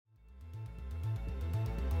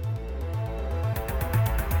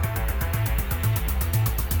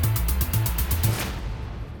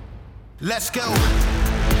Let's go.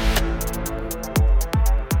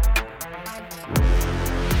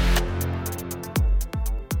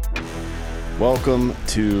 Welcome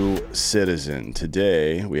to Citizen.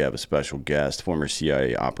 Today we have a special guest, former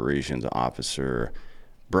CIA operations officer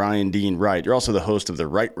Bryan Dean Wright. You're also the host of the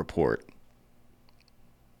Wright Report.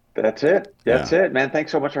 That's it. That's it, man.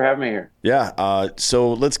 Thanks so much for having me here. Yeah.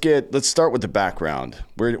 So let's start with the background.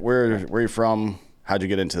 Where are you from? How'd you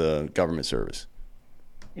get into government service?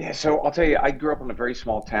 Yeah, so I'll tell you, I grew up in a very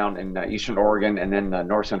small town in Eastern Oregon and then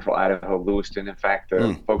north central Idaho, Lewiston. In fact,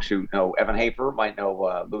 folks who know Evan Hafer might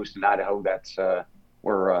know Lewiston, Idaho. That's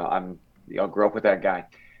where grew up with that guy.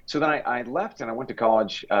 So then I left and I went to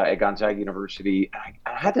college at Gonzaga University. I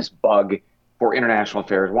had this bug for international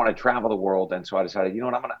affairs, wanted to travel the world. And so I decided, you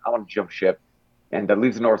know what, I want to jump ship and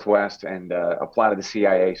leave the Northwest and apply to the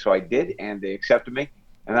CIA. So I did, and they accepted me.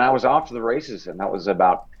 And then I was off to the races, and that was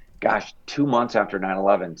about 2 months after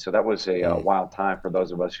 9/11. So that was a wild time for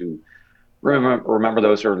those of us who remember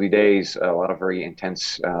those early days. A lot of very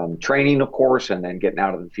intense training, of course, and then getting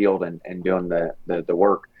out of the field and doing the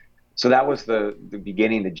work. So that was the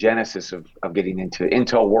beginning, the genesis of getting into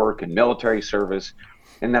intel work and military service.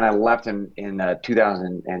 And then I left in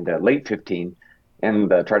 2000 and late 15 and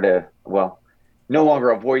tried to, no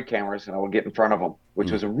longer avoid cameras, and I would get in front of them,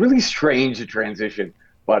 which was a really strange transition.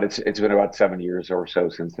 But it's been about 7 years or so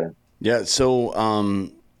since then. Yeah. So,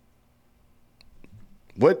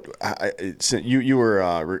 you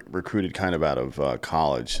were recruited kind of out of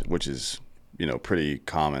college, which is pretty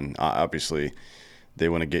common. Obviously, they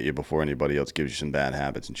want to get you before anybody else gives you some bad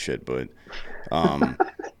habits and shit. But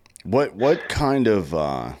what kind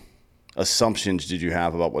of assumptions did you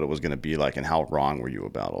have about what it was going to be like, and how wrong were you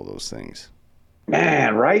about all those things?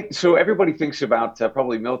 Man, right? So everybody thinks about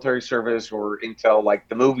probably military service or intel like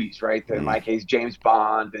the movies, right? In my case, James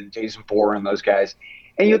Bond and Jason Bourne and those guys.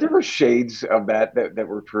 And there were shades of that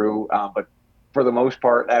were true, but for the most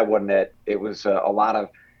part, that wasn't it. It was a lot of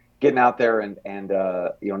getting out there and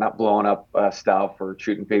not blowing up stuff or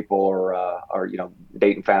shooting people or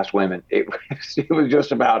dating fast women. It was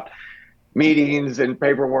just about meetings and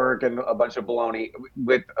paperwork and a bunch of baloney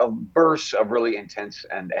with a burst of really intense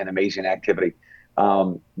and amazing activity.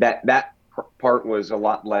 That part was a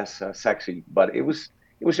lot less sexy, but it was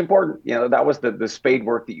important. That was the spade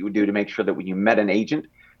work that you would do to make sure that when you met an agent,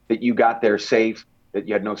 that you got there safe, that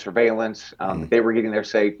you had no surveillance, that they were getting there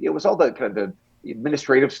safe. It was all the kind of the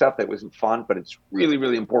administrative stuff that wasn't fun, but it's really,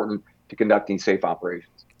 really important to conducting safe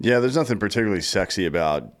operations. Yeah, there's nothing particularly sexy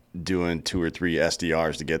about doing 2 or 3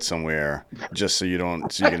 SDRs to get somewhere just so you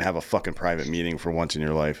can have a fucking private meeting for once in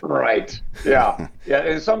your life. Right. Yeah. Yeah.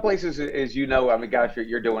 In some places, as you know, I mean, gosh,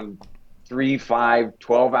 you're doing 3, 5,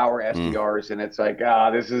 12-hour SDRs, and it's like,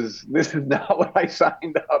 this is not what I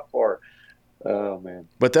signed up for. Oh man.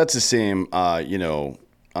 But that's the same, on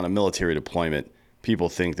a military deployment, people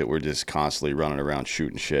think that we're just constantly running around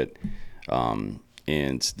shooting shit.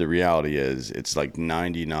 And the reality is it's like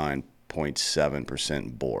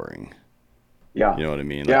 99.7% boring. Yeah. You know what I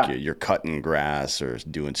mean? Like you're cutting grass or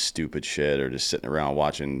doing stupid shit or just sitting around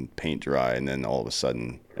watching paint dry, and then all of a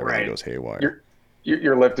sudden everything goes haywire.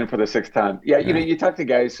 You're lifting for the 6th time. Yeah, you talk to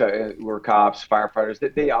guys who are cops, firefighters,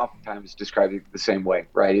 that they oftentimes describe it the same way,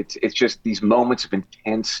 right? It's just these moments of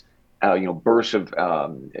intense, bursts of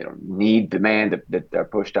need, demand that are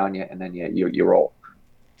pushed on you, and then you roll.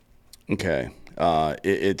 Okay. I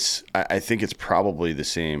think it's probably the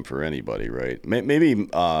same for anybody, right? Maybe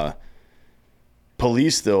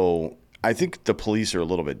police, though. I think the police are a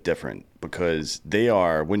little bit different because they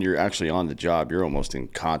are, when you're actually on the job, you're almost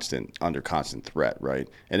under constant threat, right?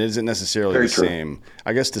 And it isn't necessarily Very the true. same.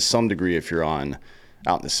 I guess to some degree, if you're out in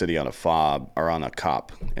the city on a fob or on a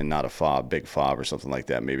cop and not a fob, big fob or something like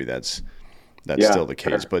that, maybe that's still the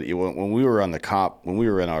case. Sure. But when we were on the cop, when we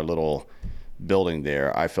were in our little building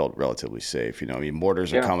there, I felt relatively safe.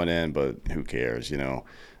 Mortars are coming in, but who cares,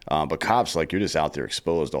 But cops, like, you're just out there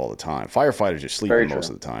exposed all the time. Firefighters are sleeping most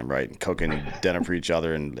of the time, right? Cooking dinner for each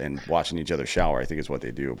other and watching each other shower, I think is what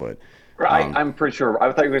they do. But I'm pretty sure.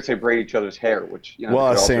 I thought you were going to say braid each other's hair, which well, could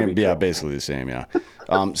also same, be yeah, true. basically the same, yeah.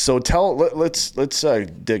 So let's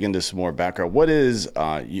dig into some more background. What is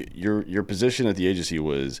your position at the agency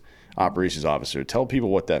was operations officer? Tell people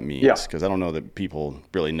what that means, because I don't know that people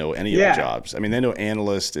really know any of the jobs. I mean, they know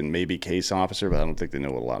analyst and maybe case officer, but I don't think they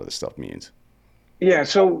know what a lot of this stuff means. Yeah,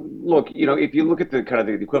 so look, if you look at the kind of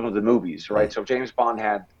the equivalent of the movies, right? So James Bond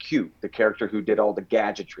had Q, the character who did all the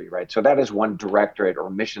gadgetry, right? So that is one directorate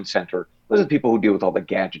or mission center. Those are the people who deal with all the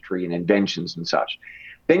gadgetry and inventions and such.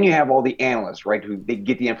 Then you have all the analysts, right, who they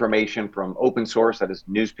get the information from open source, that is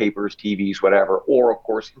newspapers, TVs, whatever, or of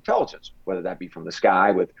course intelligence, whether that be from the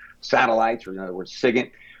sky with satellites, or in other words, SIGINT,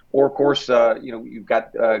 or of course, you've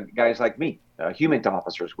got guys like me, human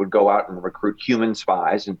officers would go out and recruit human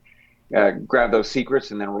spies and grab those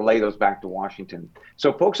secrets and then relay those back to Washington.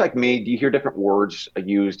 So folks like me, do you hear different words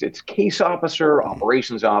used? It's case officer,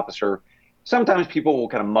 operations officer. Sometimes people will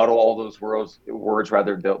kind of muddle all those words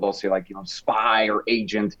rather they'll say like, spy or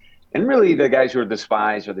agent. And really the guys who are the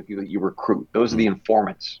spies are the people that you recruit. Those are the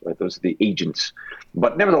informants, right? Those are the agents.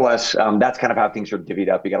 But nevertheless, that's kind of how things are divvied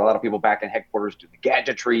up. You got a lot of people back in headquarters doing the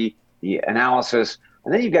gadgetry, the analysis,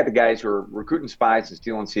 and then you've got the guys who are recruiting spies and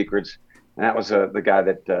stealing secrets. And that was the guy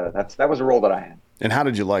that was a role that I had. And how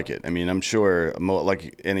did you like it? I mean, I'm sure,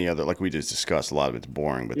 like any other, like we just discussed, a lot of it's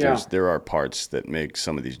boring, but Yeah. there are parts that make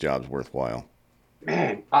some of these jobs worthwhile.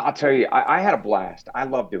 Man, I'll tell you, I had a blast. I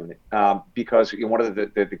love doing it because one of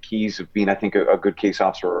the keys of being, I think, a good case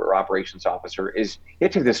officer or operations officer is you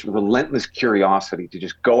have to have this relentless curiosity to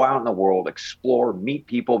just go out in the world, explore, meet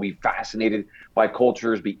people, be fascinated by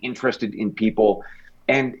cultures, be interested in people.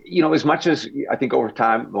 And, as much as I think over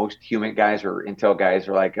time, most human guys or intel guys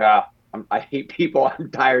are like, I hate people,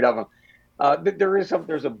 I'm tired of them.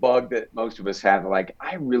 There's a bug that most of us have. Like,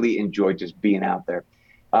 I really enjoy just being out there.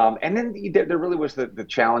 And then there really was the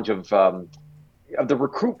challenge of the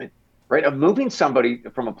recruitment, right? Of moving somebody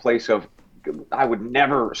from a place of I would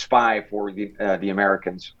never spy for the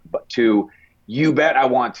Americans, but to you bet I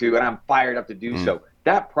want to, and I'm fired up to do so.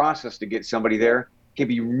 That process to get somebody there can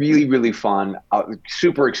be really, really fun,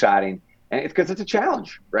 super exciting, and it's because it's a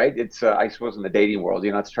challenge, right? It's I suppose in the dating world,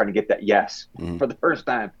 it's trying to get that yes for the first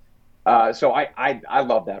time. So I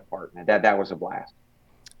love that part, man. That was a blast.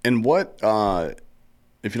 And what,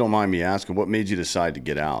 if you don't mind me asking, what made you decide to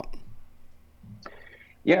get out?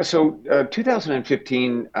 Yeah, so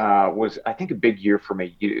 2015 was, I think, a big year for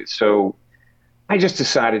me. So I just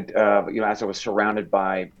decided, as I was surrounded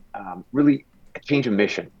by really a change of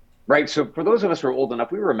mission, right? So for those of us who are old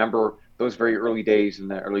enough, we remember those very early days in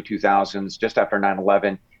the early 2000s, just after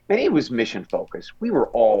 9/11. Man, it was mission focused. We were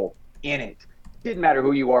all in it. Didn't matter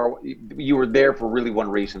who you are, you were there for really one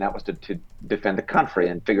reason. That was to defend the country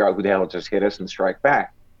and figure out who the hell just hit us and strike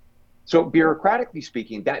back. So bureaucratically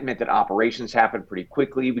speaking, that meant that operations happened pretty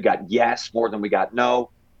quickly. We got yes more than we got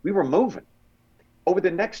no. We were moving. Over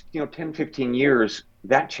the next 10, 15 years,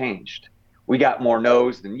 that changed. We got more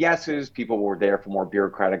no's than yeses. People were there for more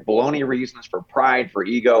bureaucratic baloney reasons, for pride, for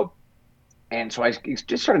ego. And so I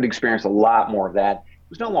just started to experience a lot more of that. It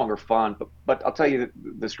was no longer fun, but I'll tell you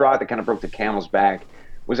the straw that kind of broke the camel's back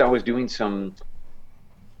was I was doing some,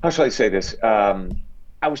 how shall I say this?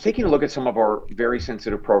 I was taking a look at some of our very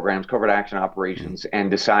sensitive programs, covert action operations,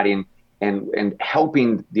 and deciding and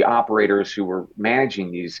helping the operators who were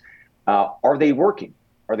managing these. Are they working?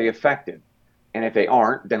 Are they effective? And if they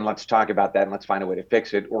aren't, then let's talk about that and let's find a way to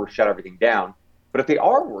fix it or shut everything down. But if they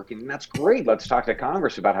are working, then that's great. Let's talk to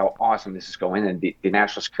Congress about how awesome this is going. And the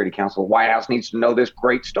National Security Council, the White House needs to know this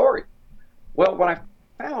great story. Well, what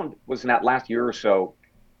I found was in that last year or so,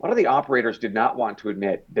 a lot of the operators did not want to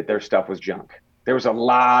admit that their stuff was junk. There was a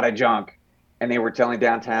lot of junk. And they were telling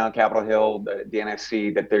downtown Capitol Hill, the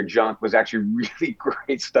NSC, that their junk was actually really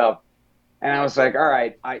great stuff. And I was like, all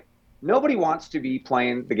right, nobody wants to be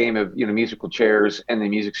playing the game of musical chairs and the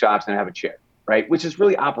music shops and have a chair, right? Which is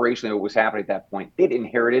really operationally what was happening at that point. They'd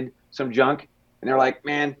inherited some junk, and they're like,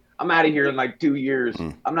 man, I'm out of here in like 2 years.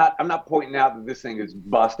 I'm not pointing out that this thing is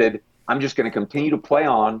busted. I'm just going to continue to play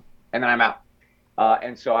on, and then I'm out.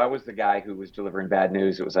 And so I was the guy who was delivering bad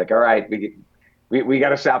news. It was like, all right, we got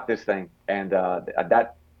to stop this thing. And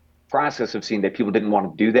that process of seeing that people didn't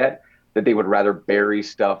want to do that they would rather bury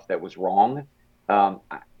stuff that was wrong.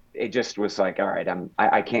 It just was like, all right,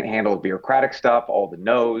 I can't handle the bureaucratic stuff, all the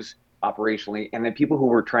no's operationally, and then people who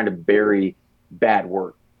were trying to bury bad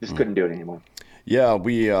work just couldn't do it anymore. Yeah,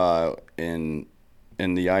 we in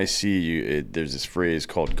the IC, there's this phrase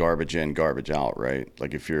called garbage in, garbage out, right?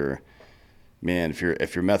 Like if your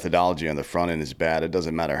methodology on the front end is bad, it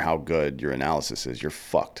doesn't matter how good your analysis is, you're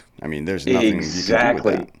fucked. I mean, there's nothing you can do with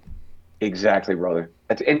that. Exactly, brother.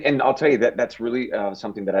 And I'll tell you that's really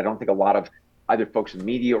something that I don't think a lot of either folks in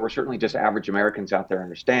media or certainly just average Americans out there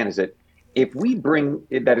understand is that if we bring,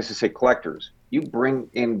 that is to say collectors, you bring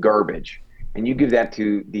in garbage and you give that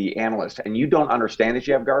to the analyst and you don't understand that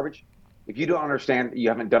you have garbage, if you don't understand, you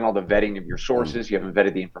haven't done all the vetting of your sources, you haven't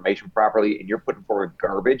vetted the information properly, and you're putting forward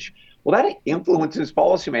garbage, well, that influences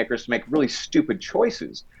policymakers to make really stupid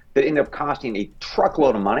choices that end up costing a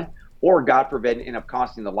truckload of money, or God forbid, end up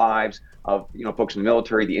costing the lives of folks in the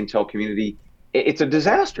military, the intel community. It's a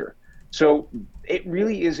disaster. So it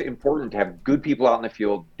really is important to have good people out in the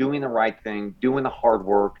field doing the right thing, doing the hard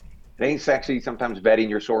work. It ain't sexy sometimes vetting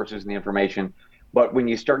your sources and the information, but when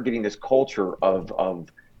you start getting this culture of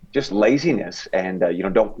just laziness and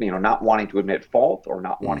don't not wanting to admit fault or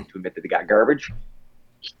not Mm. wanting to admit that they got garbage,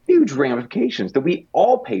 huge ramifications that we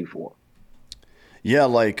all pay for. Yeah,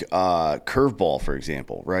 like curveball, for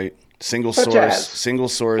example, right? Such as Single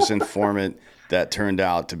source informant that turned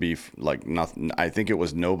out to be like nothing. I think it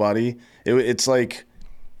was nobody. It's like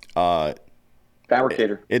uh,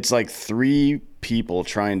 fabricator. it's like three people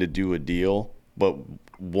trying to do a deal, but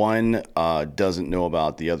one doesn't know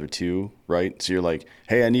about the other two, right? So you're like,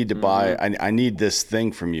 hey, I need to buy, Hmm. I need this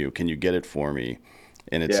thing from you. Can you get it for me?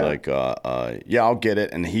 And it's Yeah. like, yeah, I'll get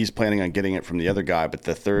it. And he's planning on getting it from the other guy, but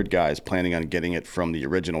the third guy is planning on getting it from the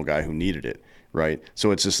original guy who needed it, right?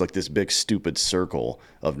 So it's just like this big stupid circle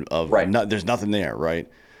of Right. not, there's nothing there, right?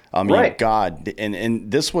 I mean, Right. God,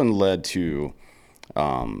 and this one led to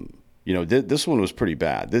this one was pretty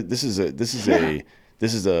bad. Yeah. This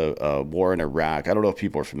is a war in Iraq. I don't know if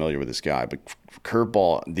people are familiar with this guy, but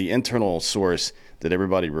Curveball, the internal source that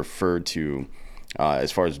everybody referred to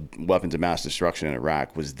as far as weapons of mass destruction in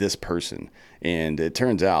Iraq was this person, and it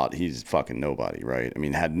turns out he's fucking nobody, right? I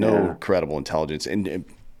mean, had no Yeah. credible intelligence. And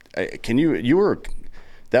can you were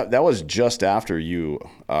that was just after you,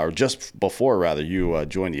 or just before rather, you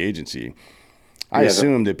joined the agency. I Yeah.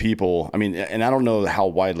 assume that people, I mean, and I don't know how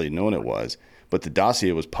widely known it was, but the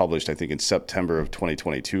dossier was published, I think, in September of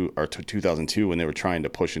 2022 or 2002 when they were trying to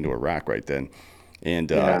push into Iraq right then. And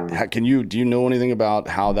Yeah. do you know anything about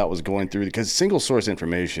how that was going through? Because single source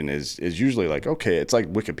information is usually like, okay, it's like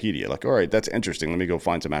Wikipedia. Like, all right, that's interesting. Let me go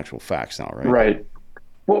find some actual facts now, right? Right.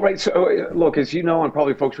 Well, right. So, look, as you know, and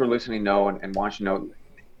probably folks who are listening know and watching know,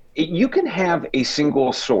 you can have a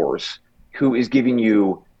single source who is giving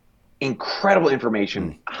you incredible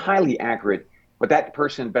information, Mm. highly accurate, but that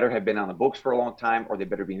person better have been on the books for a long time, or they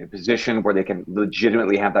better be in a position where they can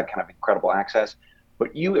legitimately have that kind of incredible access.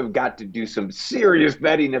 But you have got to do some serious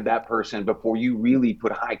vetting of that person before you really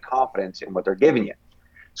put high confidence in what they're giving you.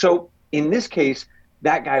 So, in this case,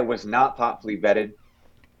 that guy was not thoughtfully vetted.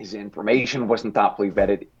 His information wasn't thoughtfully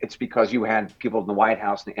vetted. It's because you had people in the White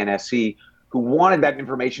House and the NSC who wanted that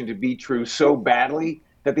information to be true so badly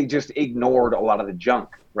that they just ignored a lot of the junk,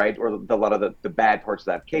 right? Or a lot of the bad parts of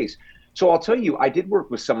that case. So I'll tell you, I did work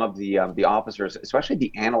with some of the officers, especially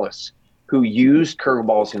the analysts, who used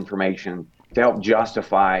Curveball's information to help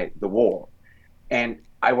justify the war. And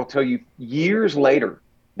I will tell you, years later,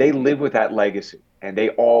 they live with that legacy, and they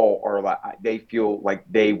all are like they feel like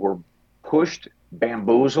they were pushed,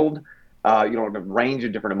 bamboozled, in a range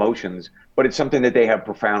of different emotions. But it's something that they have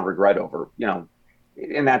profound regret over,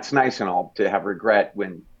 and that's nice and all to have regret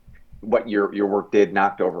when what your work did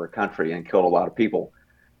knocked over a country and killed a lot of people.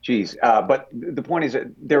 Geez, but the point is that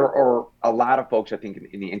there are a lot of folks, I think,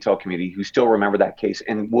 in the intel community who still remember that case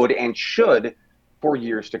and would and should for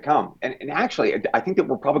years to come. And actually, I think that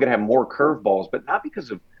we're probably going to have more curveballs, but not because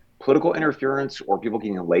of political interference or people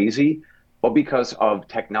getting lazy, but because of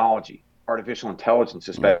technology, artificial intelligence,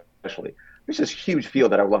 Mm. especially. There's this huge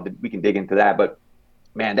field that I would love that we can dig into that, but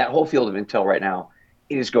man, that whole field of intel right now,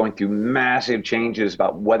 it is going through massive changes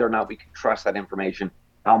about whether or not we can trust that information,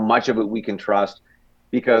 how much of it we can trust.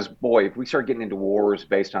 Because boy, if we start getting into wars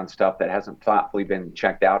based on stuff that hasn't thoughtfully been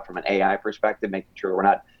checked out from an AI perspective, making sure we're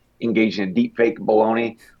not engaging in deep fake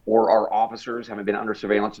baloney, or our officers haven't been under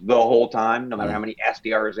surveillance the whole time, no matter how Mm. many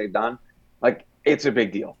SDRs they've done, like it's a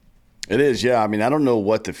big deal. It is, yeah. I mean, I don't know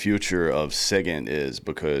what the future of SIGINT is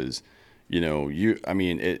because, I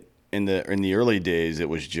mean, in the early days, it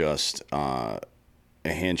was just a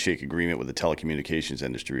handshake agreement with the telecommunications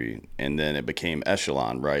industry, and then it became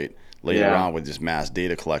Echelon, right? Later Yeah. on with this mass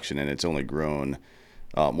data collection, and it's only grown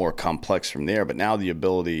more complex from there. But now the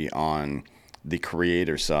ability on the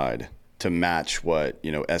creator side to match what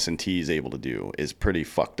S&T is able to do is pretty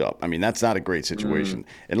fucked up. I mean, that's not a great Mm, situation.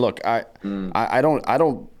 And look, mm, I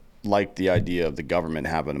don't like the idea of the government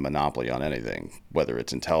having a monopoly on anything, whether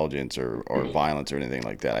it's intelligence or violence or anything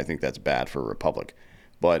like that. I think that's bad for a republic.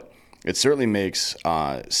 But it certainly makes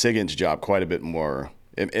SIGINT's job quite a bit more.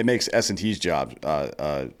 It makes S&T's job,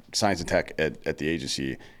 science and tech at the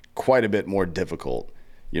agency, quite a bit more difficult.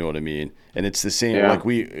 You know what I mean? And it's the same. yeah. Like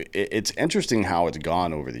it's interesting how it's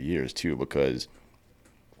gone over the years too, because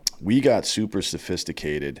we got super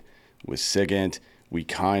sophisticated with SIGINT. We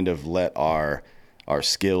kind of let our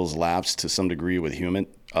skills lapse to some degree with human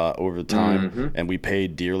over time, Hmm. and we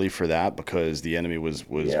paid dearly for that because the enemy was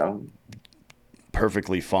Yeah.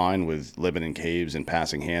 perfectly fine with living in caves and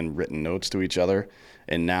passing handwritten notes to each other.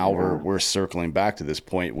 And now Yeah. we're circling back to this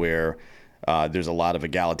point where there's a lot of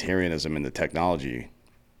egalitarianism in the technology.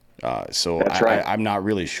 So That's right. I'm not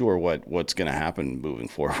really sure what's going to happen moving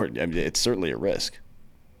forward. I mean, it's certainly a risk.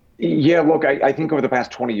 Yeah, look, I think over the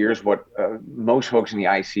past 20 years, what most folks in the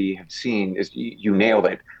IC have seen is you nailed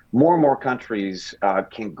it. More and more countries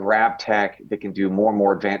can grab tech that can do more and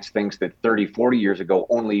more advanced things that 30, 40 years ago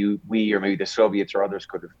only we or maybe the Soviets or others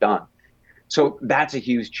could have done. So that's a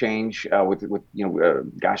huge change with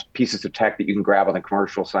gosh, pieces of tech that you can grab on the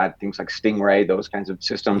commercial side, things like Stingray, those kinds of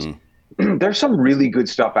systems. Mm. There's some really good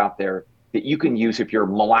stuff out there that you can use if you're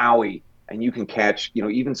Malawi and you can catch,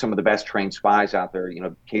 even some of the best trained spies out there,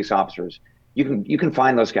 case officers. You can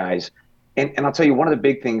find those guys. And I'll tell you, one of the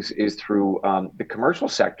big things is through the commercial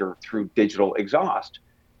sector through digital exhaust.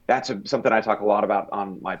 That's something I talk a lot about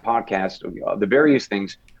on my podcast. The various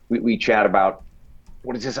things we chat about.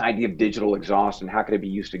 What is this idea of digital exhaust and how can it be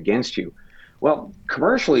used against you? Well,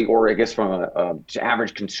 commercially, or I guess from a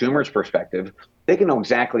average consumer's perspective, they can know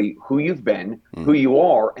exactly who you've been, who you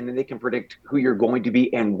are, and then they can predict who you're going to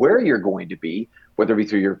be and where you're going to be, whether it be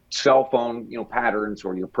through your cell phone, patterns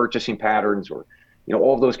or your purchasing patterns or,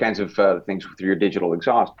 all of those kinds of things through your digital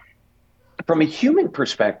exhaust. From a human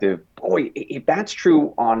perspective, boy, if that's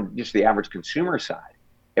true on just the average consumer side,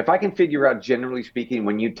 if I can figure out, generally speaking,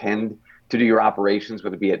 when you tend to do your operations,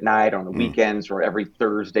 whether it be at night, on the weekends, or every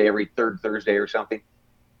Thursday, every third Thursday or something,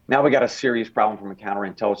 now we got a serious problem from a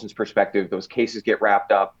counterintelligence perspective. Those cases get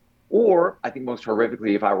wrapped up. Or I think most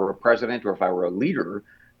horrifically, if I were a president or if I were a leader,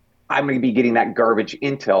 I'm going to be getting that garbage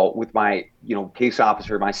intel with my, case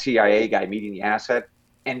officer, my CIA guy meeting the asset.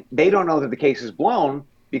 And they don't know that the case is blown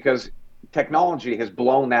because technology has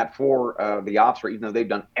blown that for the officer, even though they've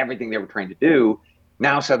done everything they were trained to do.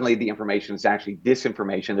 Now suddenly the information is actually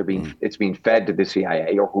disinformation. It's being fed to the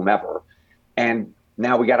CIA or whomever. And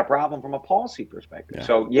now we got a problem from a policy perspective. Yeah.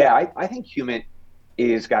 So yeah, I think human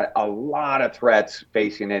is got a lot of threats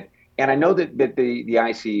facing it. And I know that the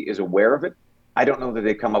IC is aware of it. I don't know that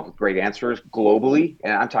they come up with great answers globally.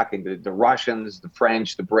 And I'm talking the Russians, the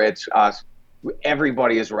French, the Brits, us.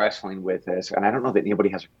 Everybody is wrestling with this. And I don't know that anybody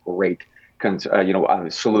has a great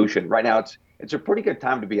solution. Right now, it's a pretty good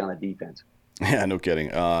time to be on the defense. Yeah, no kidding.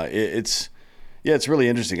 It's really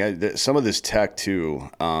interesting. Some of this tech too,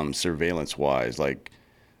 surveillance wise, like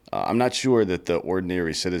I'm not sure that the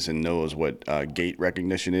ordinary citizen knows what gait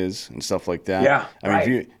recognition is and stuff like that. Yeah, I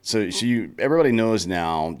mean, right. everybody knows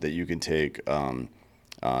now that you can take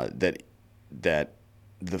that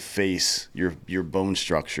the face, your bone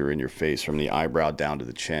structure in your face from the eyebrow down to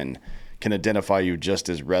the chin can identify you just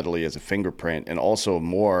as readily as a fingerprint, and also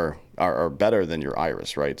more are better than your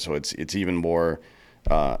iris, right? So it's even more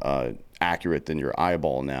accurate than your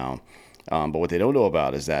eyeball now. But what they don't know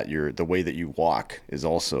about is that the way that you walk is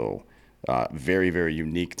also very, very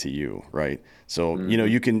unique to you, right? So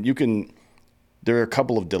you can there are a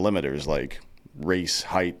couple of delimiters like race,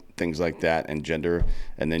 height, things like that, and gender,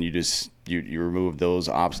 and then you remove those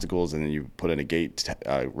obstacles, and then you put in a gait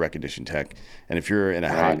recognition tech. And if you're in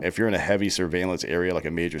a heavy surveillance area like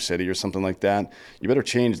a major city or something like that, you better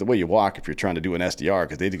change the way you walk if you're trying to do an SDR,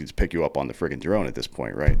 because they can just pick you up on the friggin' drone at this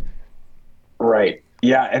point, right? Right.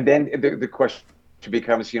 Yeah. And then the question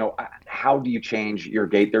becomes, how do you change your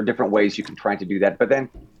gait? There are different ways you can try to do that, but then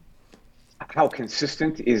how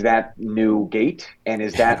consistent is that new gait? And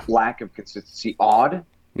is that lack of consistency odd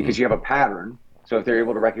because you have a pattern? So if they're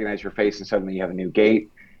able to recognize your face and suddenly you have a new gait,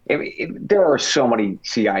 there are so many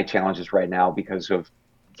CI challenges right now because of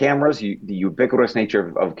cameras, the ubiquitous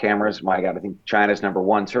nature of cameras. My God, I think China's number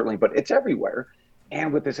one, certainly, but it's everywhere.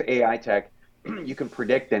 And with this AI tech, you can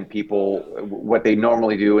predict then people what they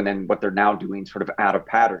normally do and then what they're now doing sort of out of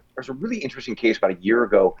pattern. There's a really interesting case about a year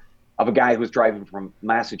ago of a guy who was driving from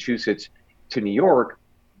Massachusetts to New York,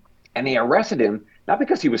 and they arrested him, not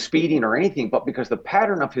because he was speeding or anything, but because the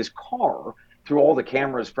pattern of his car through all the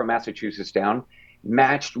cameras from Massachusetts down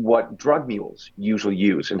matched what drug mules usually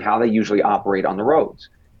use and how they usually operate on the roads.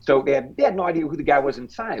 So they had no idea who the guy was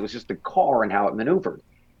inside. It was just the car and how it maneuvered.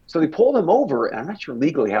 So they pulled him over, and I'm not sure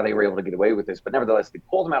legally how they were able to get away with this, but nevertheless, they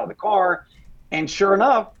pulled him out of the car, and sure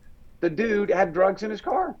enough, the dude had drugs in his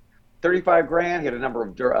car. 35 grand. He had a number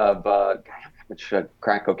of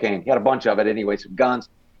crack cocaine. He had a bunch of it anyway, some guns.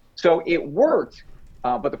 So it worked.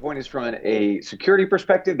 But the point is, from a security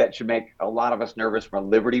perspective, that should make a lot of us nervous. From a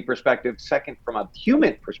liberty perspective, second, from a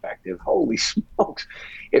human perspective, holy smokes,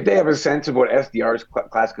 if they have a sense of what SDRs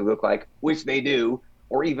classically look like, which they do,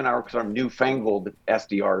 or even our sort of newfangled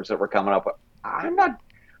SDRs that were coming up, I'm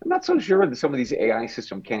not so sure that some of these AI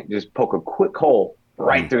systems can't just poke a quick hole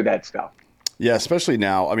right through that stuff. Yeah, especially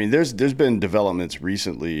now. I mean, there's been developments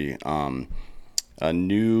recently. A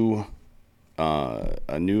new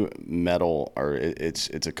a new metal, or it's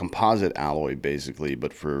a composite alloy basically,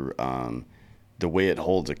 but for the way it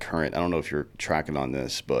holds a current. I don't know if you're tracking on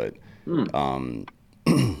this, but Hmm.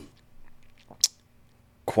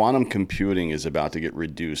 quantum computing is about to get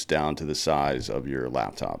reduced down to the size of your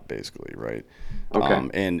laptop, basically, right? Okay.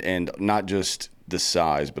 And not just the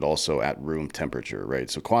size, but also at room temperature, right?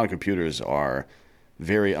 So quantum computers are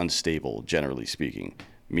very unstable, generally speaking,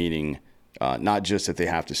 meaning not just that they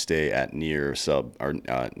have to stay at near sub or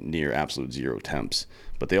near absolute zero temps,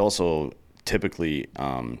 but they also typically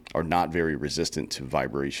are not very resistant to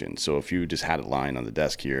vibration. So if you just had it lying on the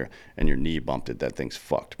desk here and your knee bumped it, that thing's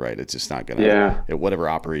fucked, right? It's just not gonna, Yeah. whatever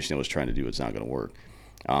operation it was trying to do, it's not gonna work.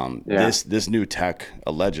 Yeah. This new tech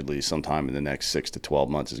allegedly sometime in the next 6 to 12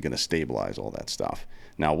 months is going to stabilize all that stuff.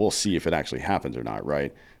 Now we'll see if it actually happens or not,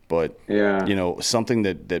 right? But Yeah. something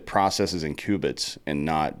that processes in qubits and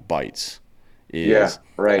not bytes Yeah. is,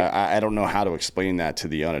 Right. I don't know how to explain that to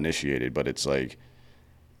the uninitiated, but it's like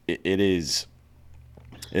it is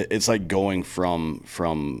it's like going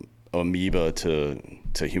from amoeba to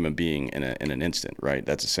human being in an instant, right?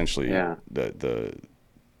 That's essentially Yeah. the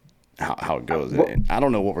how it goes. Well, And I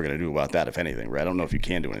don't know what we're going to do about that, if anything, right? I don't know if you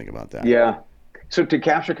can do anything about that. yeah. So to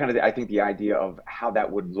capture kind of I think the idea of how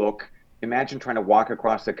that would look, imagine trying to walk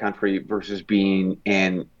across the country versus being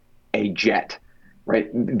in a jet, right?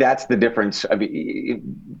 That's the difference. I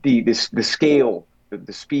mean, the scale,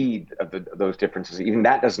 the speed of those differences, even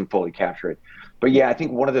that doesn't fully capture it. But yeah, I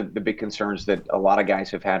think one of the big concerns that a lot of guys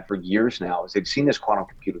have had for years now is they've seen this quantum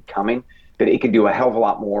computer coming, that it can do a hell of a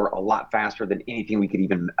lot more, a lot faster than anything we could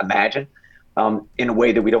even imagine, in a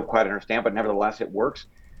way that we don't quite understand, but nevertheless it works.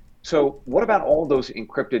 So, what about all those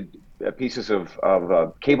encrypted pieces of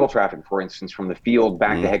cable traffic, for instance, from the field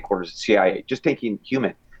back to Mm. headquarters at CIA? Just taking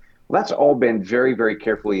human. Well, that's all been very, very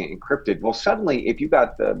carefully encrypted. Well, suddenly, if you've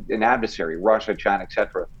got an adversary, Russia, China,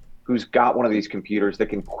 etc., who's got one of these computers that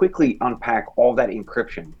can quickly unpack all that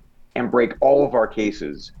encryption and break all of our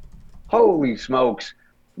cases, holy smokes,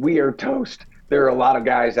 we are toast. There are a lot of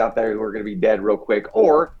guys out there who are going to be dead real quick,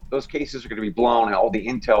 or those cases are going to be blown, and all the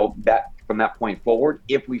intel that from that point forward,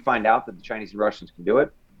 if we find out that the Chinese and Russians can do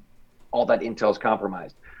it, all that intel is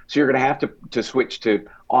compromised. So you're going to have to switch to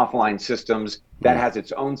offline systems that Mm. has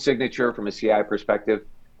its own signature from a CI perspective.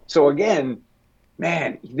 So again,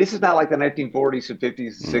 man, this is not like the 1940s and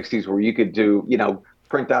 50s and Mm. 60s where you could do,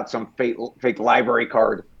 print out some fake library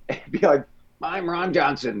card and be like, I'm Ron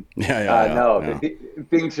Johnson. Yeah, yeah, yeah, No, yeah.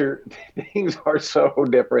 things are things are so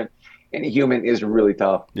different, and a human is really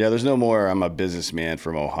tough. Yeah, there's no more. I'm a businessman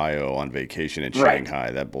from Ohio on vacation in Right.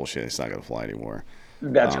 Shanghai. That bullshit. It's not gonna fly anymore.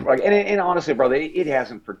 That's Um, correct. And honestly, brother, it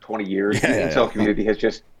hasn't for 20 years. yeah, The yeah, intel yeah. community has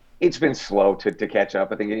just, it's been slow to catch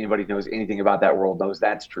up. I think anybody who knows anything about that world knows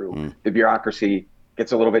that's true. Mm. The bureaucracy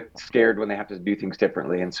gets a little bit scared when they have to do things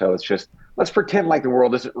differently. And so it's just, let's pretend like the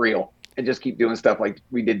world isn't real and just keep doing stuff like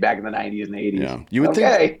we did back in the 90s and the 80s. Yeah,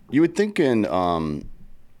 Okay. you would think in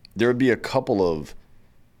there would be a couple of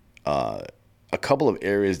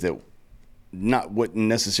areas that not wouldn't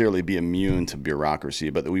necessarily be immune to bureaucracy,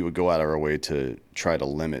 but that we would go out of our way to try to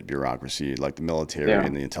limit bureaucracy, like the military Yeah.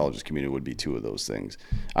 and the intelligence community would be two of those things.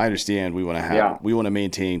 I understand Yeah. we want to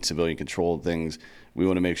maintain civilian control of things. We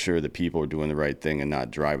want to make sure that people are doing the right thing and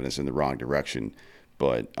not driving us in the wrong direction.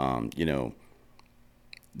 But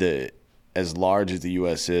the as large as the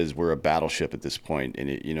U.S. is, we're a battleship at this point,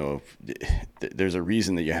 and there's a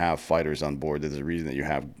reason that you have fighters on board. There's a reason that you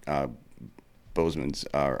have Bozeman's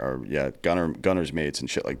or yeah, gunners mates and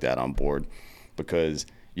shit like that on board, because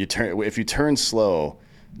if you turn slow,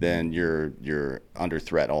 then you're under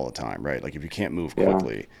threat all the time, right? Like if you can't move Yeah.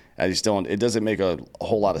 quickly, I just don't. It doesn't make a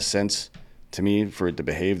whole lot of sense to me for it to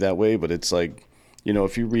behave that way. But it's like,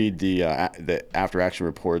 if you read the after action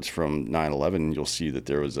reports from 9/11, you'll see that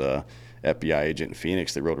there was a FBI agent in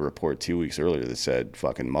Phoenix that wrote a report 2 weeks earlier that said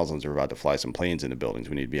fucking Muslims are about to fly some planes into buildings.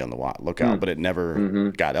 We need to be on the lookout. Hmm. But it never Mm-hmm.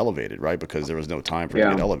 got elevated, right? Because there was no time for it to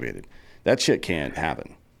get Yeah. elevated. That shit can't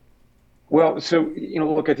happen. Well, so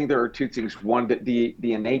look, I think there are two things. One, that the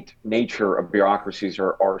innate nature of bureaucracies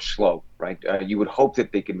are slow, right? You would hope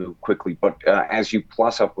that they can move quickly, but as you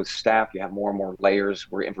plus up with staff, you have more and more layers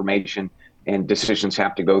where information and decisions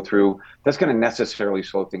have to go through. That's going to necessarily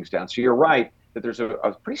slow things down. So you're right that there's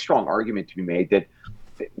a pretty strong argument to be made that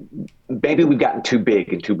maybe we've gotten too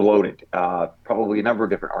big and too bloated. Probably a number of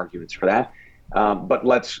different arguments for that. But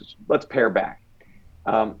let's pare back.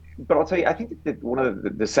 But I'll tell you, I think that one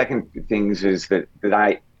of the second things is that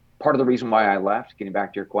I part of the reason why I left, getting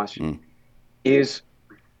back to your question, Mm. is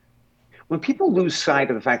when people lose sight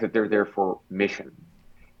of the fact that they're there for mission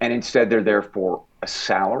and instead they're there for a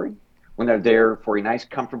salary when they're there for a nice,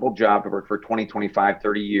 comfortable job to work for 20, 25,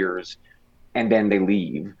 30 years, and then they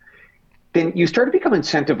leave, then you start to become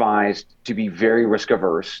incentivized to be very risk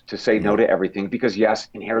averse, to say no Mm. to everything, because yes,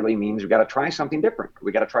 inherently means we got to try something different.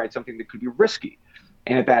 We got to try something that could be risky.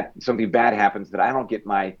 And if that something bad happens, that I don't get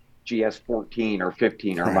my GS 14 or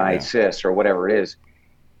 15 or Right. my Yeah. CIS or whatever it is.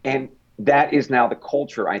 And that is now the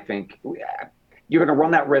culture, I think. You're going to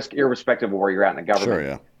run that risk irrespective of where you're at in the Sure.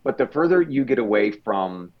 government. Yeah. But the further you get away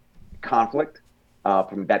from conflict,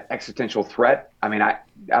 from that existential threat, I mean, I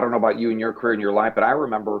don't know about you and your career and your life, but I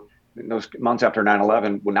remember those months after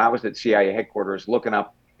 9/11 when I was at CIA headquarters looking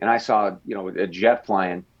up and I saw, a jet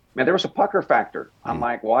flying. Man, there was a pucker factor. I'm Mm.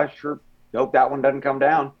 like, well, I sure hope that one doesn't come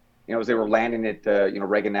down. As they were landing at,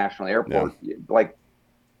 Reagan National Yeah. Airport, like,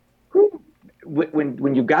 who,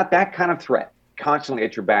 when you got that kind of threat constantly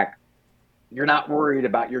at your back, you're not worried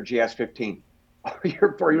about your GS-15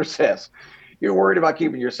 or your CIS. You're worried about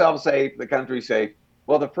keeping yourself safe, the country safe.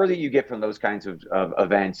 Well, the further you get from those kinds of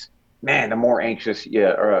events, man, the more anxious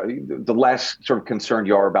or the less sort of concerned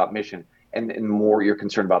you are about mission, and the more you're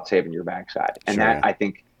concerned about saving your backside. And Sure. that, Yeah. I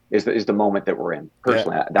think, is the moment that we're in. Yeah.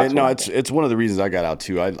 Personally, that's And what no, I it's think. it's one of the reasons I got out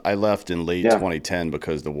too. I left in late Yeah, 2010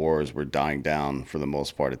 because the wars were dying down for the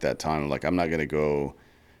most part at that time. Like, I'm not going to go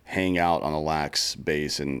hang out on a lax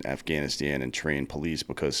base in Afghanistan and train police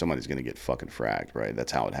because somebody's going to get fucking fragged, right?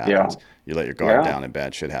 That's how it yeah, happens. You let your guard yeah, down and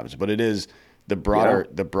bad shit happens. But it is yeah.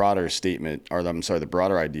 the broader statement, or I'm sorry, the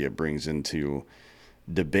broader idea brings into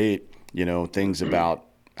debate, things about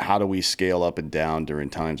how do we scale up and down during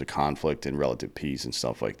times of conflict and relative peace and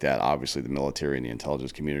stuff like that. Obviously, the military and the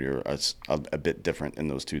intelligence community are a bit different in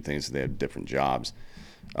those two things. They have different jobs.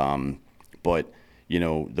 But,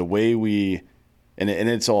 the way and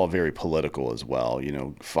it's all very political as well.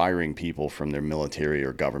 Firing people from their military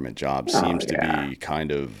or government jobs Oh seems to yeah, be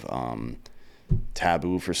kind of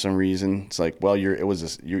taboo for some reason. It's like, well,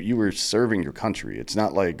 you were serving your country. It's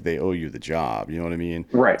not like they owe you the job. You know what I mean?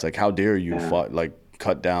 right. It's like, how dare you Yeah, like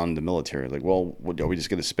cut down the military? Like, well, are we just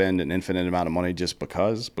going to spend an infinite amount of money just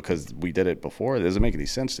because we did it before? It doesn't make any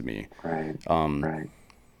sense to me. right, right.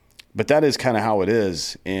 But that is kind of how it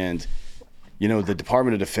is. And the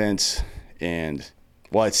Department of Defense and,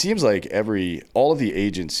 well, it seems like all of the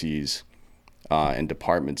agencies and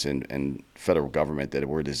departments and federal government that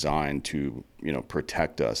were designed to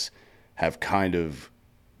protect us have kind of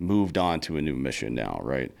moved on to a new mission now,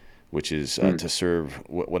 right? Which is Mm, to serve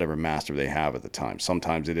whatever master they have at the time.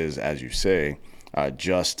 Sometimes it is, as you say,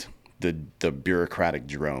 just the bureaucratic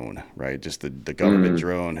drone, right? Just the government mm,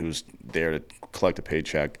 drone who's there to collect a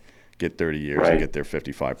paycheck, get 30 years, and right. get their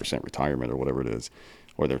 55% retirement or whatever it is,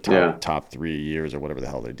 or their Yeah, top 3 years or whatever the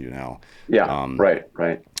hell they do now. yeah, right,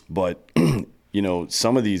 right. But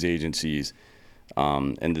some of these agencies,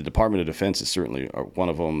 and the Department of Defense is certainly one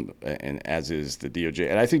of them, and as is the DOJ.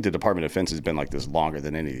 And I think the Department of Defense has been like this longer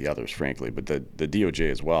than any of the others, frankly. But the DOJ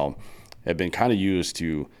as well have been kind of used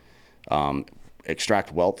to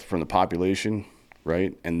extract wealth from the population,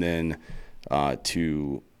 right? And then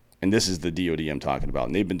and this is the DOD I'm talking about,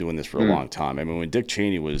 and they've been doing this for a Mm, long time. I mean, when Dick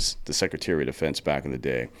Cheney was the Secretary of Defense back in the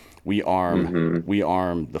day, we arm mm-hmm. we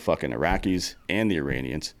arm the fucking Iraqis and the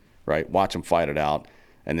Iranians, right? Watch them fight it out,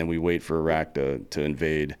 and then we wait for Iraq to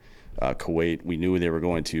invade Kuwait. We knew they were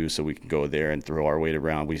going to, so we could go there and throw our weight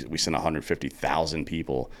around. We sent 150,000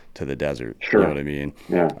 people to the desert. You know what Sure. I mean?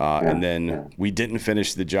 Yeah, And yeah, then yeah. we didn't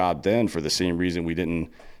finish the job then for the same reason we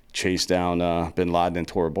didn't chase down Bin Laden and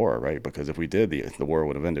Tora Bora, right? Because if we did, the war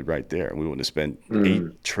would have ended right there. We wouldn't have spent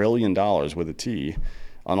Mm, $8 trillion with a T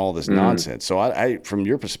on all this mm. nonsense. So from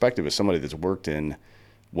your perspective as somebody that's worked in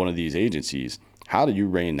one of these agencies, how do you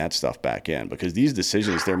rein that stuff back in? Because these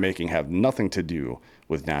decisions they're making have nothing to do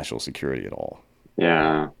with national security at all.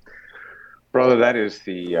 Yeah, brother, that is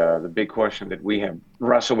the big question that we have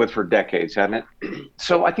wrestled with for decades, hasn't it?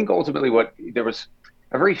 So I think ultimately, what there was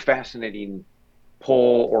a very fascinating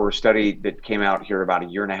poll or study that came out here about a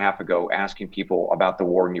year and a half ago, asking people about the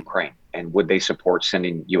war in Ukraine and would they support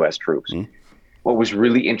sending U.S. troops. Hmm? What was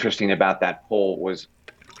really interesting about that poll was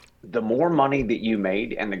the more money that you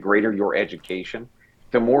made and the greater your education,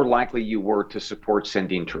 the more likely you were to support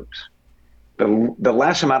sending troops. The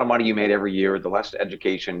less amount of money you made every year, the less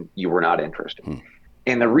education you were not interested. Hmm.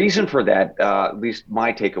 And the reason for that, at least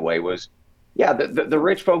my takeaway was, yeah, the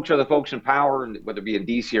rich folks are the folks in power, and whether it be in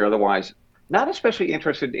DC or otherwise, not especially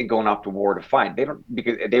interested in going off to war to fight. They don't,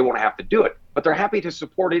 because they won't have to do it, but they're happy to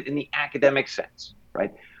support it in the academic sense,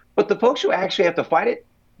 right? But the folks who actually have to fight it,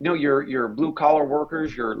 your blue collar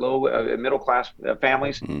workers, your low middle class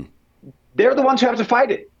families, Hmm. they're the ones who have to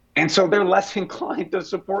fight it. And so they're less inclined to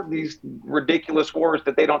support these ridiculous wars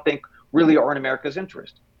that they don't think really are in America's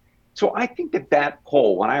interest. So I think that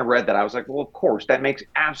poll, when I read that, I was like, well, of course, that makes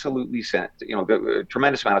absolutely sense. A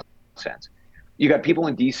tremendous amount of sense. You got people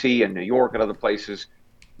in D.C. and New York and other places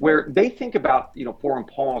where they think about, foreign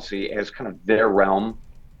policy as kind of their realm,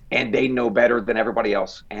 and they know better than everybody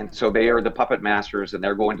else. And so they are the puppet masters, and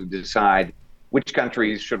they're going to decide which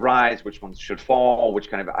countries should rise, which ones should fall, which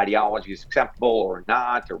kind of ideology is acceptable or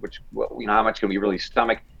not, or how much can we really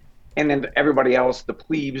stomach. And then everybody else, the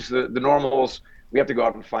plebes, the normals, we have to go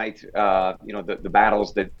out and fight, the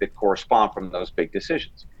battles that correspond from those big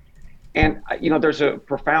decisions. And there's a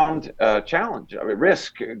profound challenge,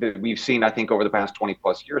 risk that we've seen, I think, over the past 20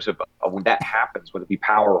 plus years of when that happens, whether it be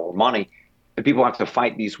power or money, that people have to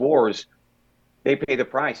fight these wars. They pay the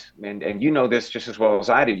price, and you know this just as well as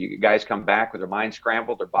I do. You guys come back with their minds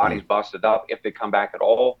scrambled, their bodies busted up, if they come back at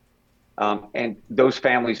all. And those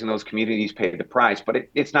families and those communities pay the price. But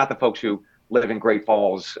it's not the folks who live in Great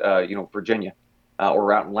Falls, Virginia,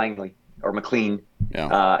 or out in Langley or McLean.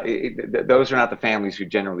 Yeah. Those are not the families who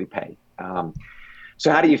generally pay.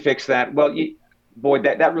 So how do you fix that? Well,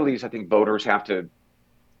 that really is, I think voters have to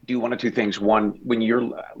do one of two things. One, when you're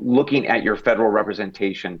looking at your federal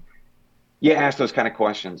representation, you ask those kind of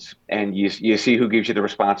questions and you see who gives you the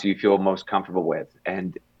response you feel most comfortable with.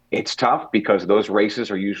 And it's tough because those races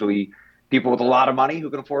are usually people with a lot of money who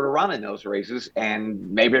can afford to run in those races. And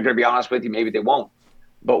maybe they're going to be honest with you, maybe they won't.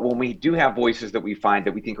 But when we do have voices that we find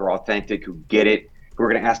that we think are authentic, who get it, who are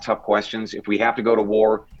going to ask tough questions, if we have to go to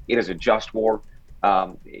war, it is a just war.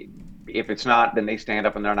 If it's not, then they stand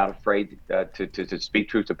up and they're not afraid to speak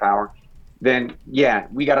truth to power. Then, yeah,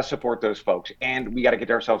 we got to support those folks, and we got to get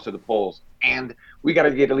ourselves to the polls, and we got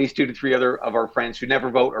to get at least 2 to 3 other of our friends who never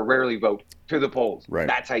vote or rarely vote to the polls. Right.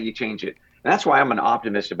 That's how you change it. And that's why I'm an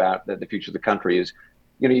optimist about the future of the country is,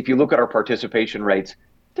 if you look at our participation rates,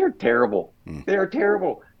 they're terrible. They're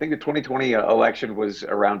terrible. I think the 2020 election was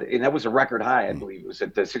around, and that was a record high, I believe. It was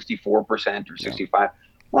at 64% or 65%. Yeah.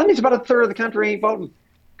 Well, that means about a third of the country ain't voting.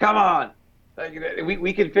 Come on.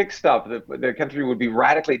 We can fix stuff. The country would be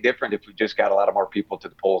radically different if we just got a lot of more people to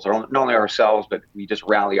the polls, or not only ourselves, but we just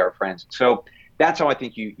rally our friends. So that's how I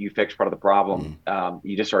think you fix part of the problem.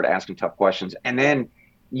 You just start asking tough questions, and then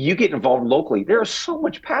you get involved locally. There's so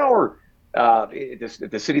much power at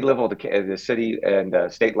the city level, the city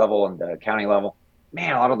and state level and the county level.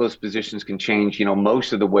 Man, a lot of those positions can change,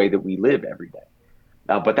 most of the way that we live every day.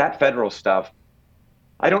 But that federal stuff,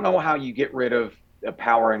 I don't know how you get rid of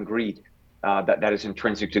power and greed. That is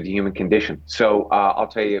intrinsic to the human condition. So I'll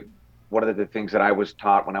tell you, one of the things that I was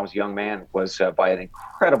taught when I was a young man was by an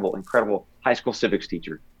incredible high school civics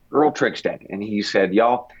teacher, Earl Trickstead. And he said,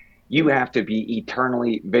 y'all, you have to be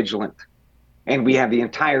eternally vigilant. And we have the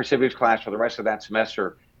entire civics class for the rest of that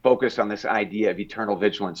semester focused on this idea of eternal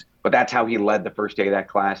vigilance. But that's how he led the first day of that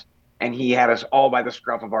class. And he had us all by the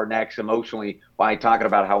scruff of our necks emotionally by talking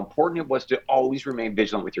about how important it was to always remain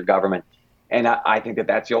vigilant with your government. And I think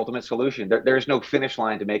that's the ultimate solution. There's no finish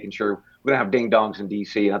line to making sure we don't have ding-dongs in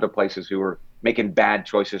D.C. and other places who are making bad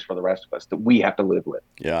choices for the rest of us that we have to live with.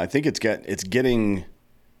 Yeah, I think it's getting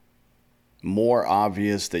more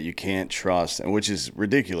obvious that you can't trust, and which is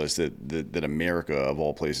ridiculous that America, of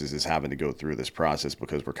all places, is having to go through this process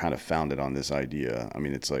because we're kind of founded on this idea. I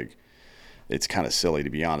mean, it's kind of silly, to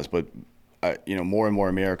be honest, but more and more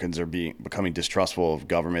Americans are becoming distrustful of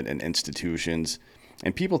government and institutions,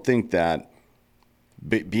 and people think that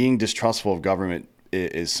being distrustful of government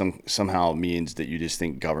is somehow means that you just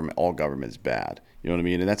think all government is bad. You know what I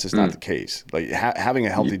mean? And that's just not the case. Like having a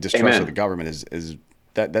healthy distrust of the government is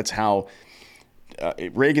that's how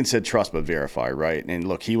Reagan said trust but verify, right? And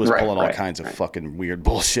look, he was pulling all kinds of fucking weird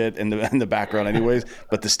bullshit in the background anyways,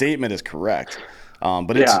 but the statement is correct.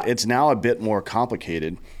 But it's now a bit more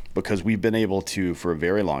complicated because we've been able to, for a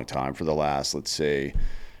very long time, for the last, let's say,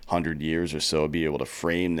 100 years or so, be able to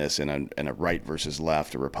frame this in a right versus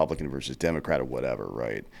left, a Republican versus Democrat, or whatever,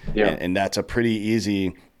 right? Yeah. And that's a pretty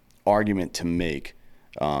easy argument to make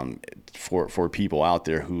for people out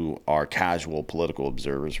there who are casual political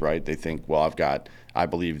observers, right? They think, well, I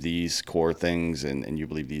believe these core things, and you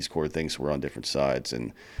believe these core things. So we're on different sides,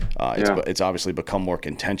 and it's obviously become more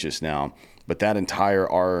contentious now. But that entire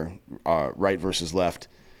right versus left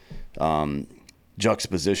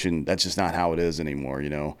juxtaposition, that's just not how it is anymore.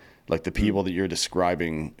 Like the people that you're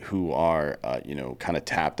describing who are kind of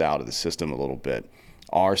tapped out of the system a little bit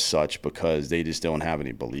are such because they just don't have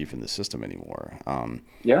any belief in the system anymore.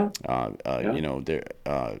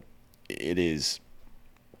 It is.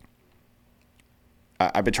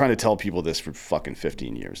 I've been trying to tell people this for fucking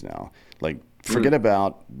 15 years now. Like, forget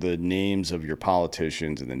about the names of your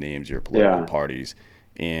politicians and the names of your political parties,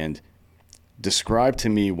 and describe to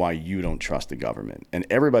me why you don't trust the government. And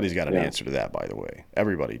everybody's got an answer to that, by the way.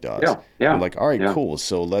 Everybody does. Yeah. Yeah. I'm like, all right, cool.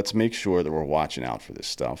 So let's make sure that we're watching out for this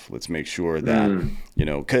stuff. Let's make sure that,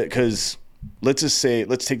 because let's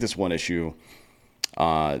take this one issue,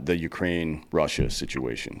 the Ukraine-Russia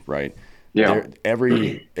situation, right? Yeah.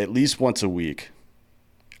 At least once a week,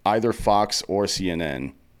 either Fox or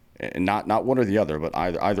CNN, and not one or the other, but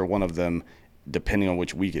either one of them, depending on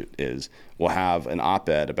which week it is, will have an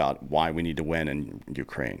op-ed about why we need to win in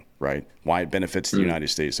Ukraine, right? Why it benefits the United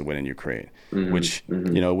States to win in Ukraine, which,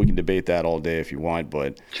 we can debate that all day if you want,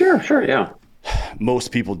 but sure, yeah.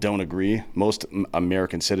 Most people don't agree. Most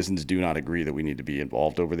American citizens do not agree that we need to be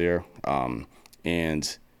involved over there.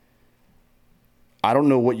 And I don't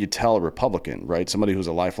know what you tell a Republican, right? Somebody who's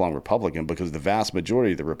a lifelong Republican, because the vast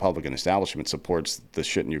majority of the Republican establishment supports the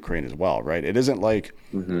shit in Ukraine as well, right? It isn't like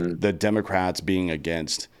the Democrats being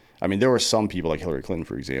against. I mean, there were some people like Hillary Clinton,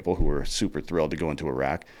 for example, who were super thrilled to go into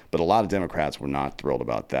Iraq, but a lot of Democrats were not thrilled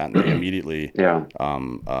about that. And they immediately,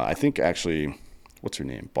 I think actually, what's her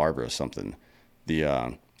name? Barbara something.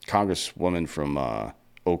 The congresswoman from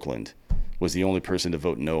Oakland was the only person to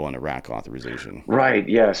vote no on Iraq authorization. Right.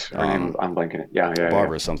 Yes. Her name, I'm blanking it. Yeah.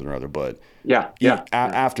 Barbara something or other. But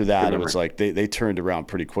after that, it was like they turned around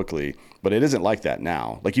pretty quickly. But it isn't like that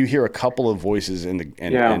now. Like you hear a couple of voices in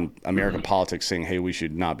American politics saying, "Hey, we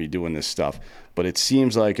should not be doing this stuff." But it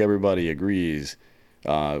seems like everybody agrees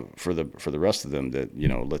for the rest of them that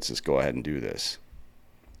let's just go ahead and do this.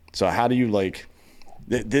 So how do you like?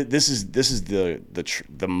 This is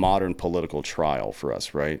the modern political trial for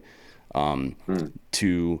us, right?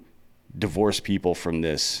 To divorce people from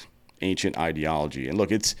this ancient ideology. And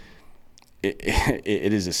look, it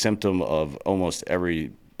is a symptom of almost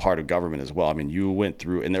every part of government as well. I mean, you went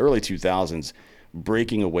through in the early 2000s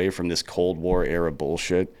breaking away from this Cold War era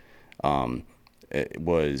bullshit. It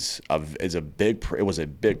was a big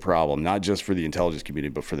problem, not just for the intelligence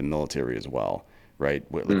community, but for the military as well. Right?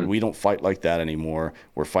 We don't fight like that anymore.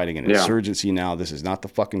 We're fighting an insurgency now. This is not the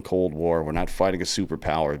fucking Cold War. We're not fighting a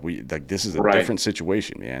superpower. This is a different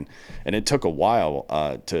situation, man. And it took a while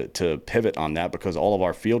to pivot on that because all of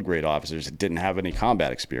our field grade officers didn't have any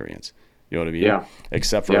combat experience. You know what I mean? Yeah.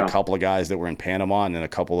 Except for a couple of guys that were in Panama and then a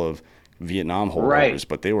couple of Vietnam holdovers,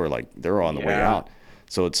 but they were on the way out.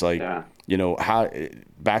 So it's like, how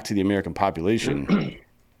back to the American population,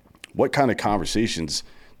 what kind of conversations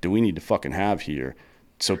do we need to fucking have here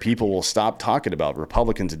so people will stop talking about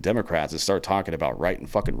Republicans and Democrats and start talking about right and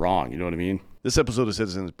fucking wrong? You know what I mean? This episode of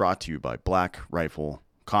Citizen is brought to you by Black Rifle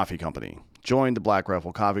Coffee Company. Join the Black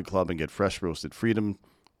Rifle Coffee Club and get fresh roasted freedom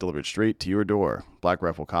delivered straight to your door. Black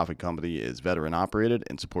Rifle Coffee Company is veteran operated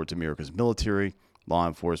and supports America's military, law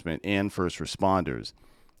enforcement, and first responders.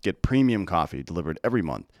 Get premium coffee delivered every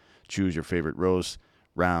month. Choose your favorite roast,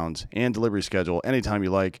 rounds, and delivery schedule anytime you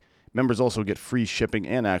like. Members also get free shipping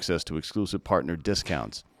and access to exclusive partner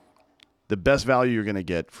discounts. The best value you're going to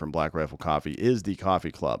get from Black Rifle Coffee is the Coffee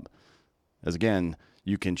Club. As again,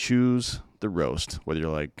 you can choose the roast, whether you're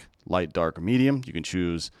like light, dark, or medium. You can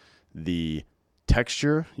choose the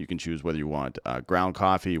texture. You can choose whether you want ground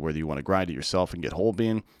coffee, whether you want to grind it yourself and get whole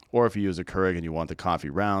bean, or if you use a Keurig and you want the coffee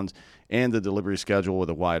rounds, and the delivery schedule with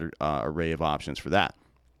a wide array of options for that.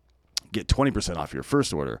 Get 20% off your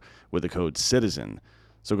first order with the code CITIZEN.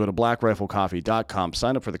 So go to blackriflecoffee.com,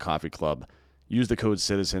 sign up for the coffee club, use the code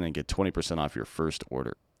CITIZEN, and get 20% off your first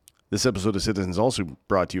order. This episode of Citizen is also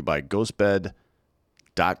brought to you by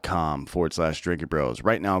ghostbed.com/Drinking Bros.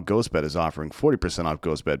 Right now, Ghostbed is offering 40% off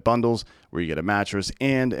Ghostbed bundles where you get a mattress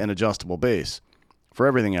and an adjustable base. For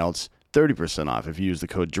everything else, 30% off if you use the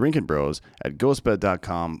code Drinking Bros at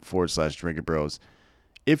ghostbed.com/Drinking Bros.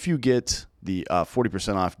 If you get the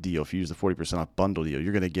 40% off deal, if you use the 40% off bundle deal,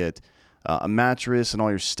 you're going to get a mattress and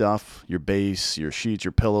all your stuff, your base, your sheets,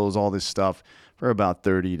 your pillows, all this stuff for about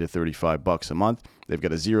 $30 to $35 a month. They've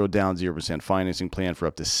got a 0 down, 0% financing plan for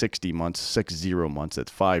up to 60 months, 60 months.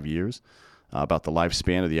 That's 5 years, about the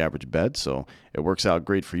lifespan of the average bed. So it works out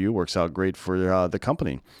great for you, works out great for the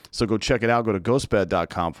company. So go check it out. Go to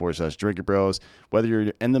ghostbed.com/Drinking Bros. Whether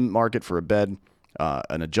you're in the market for a bed,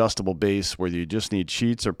 an adjustable base, whether you just need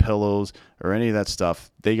sheets or pillows or any of that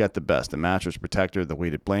stuff, they got the best. The mattress protector, the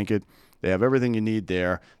weighted blanket. They have everything you need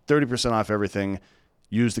there. 30% off everything.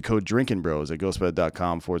 Use the code Drinking Bros at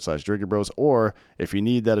ghostbed.com/Drinking Bros. Or if you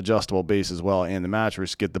need that adjustable base as well and the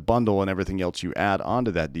mattress, get the bundle and everything else you add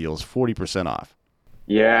onto that deal is 40% off.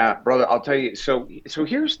 Yeah, brother, I'll tell you. So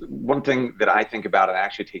here's one thing that I think about and I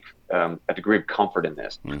actually take a degree of comfort in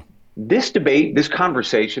this. This debate, this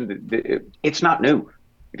conversation, it's not new.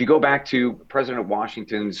 If you go back to President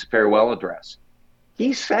Washington's farewell address,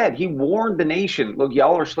 he said, he warned the nation, look,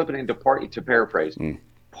 y'all are slipping into party, to paraphrase, Mm.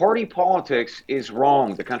 party politics is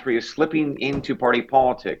wrong. The country is slipping into party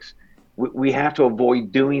politics. We have to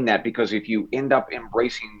avoid doing that, because if you end up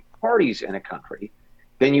embracing parties in a country,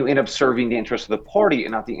 then you end up serving the interests of the party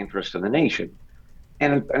and not the interests of the nation.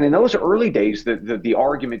 And in those early days, the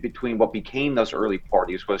argument between what became those early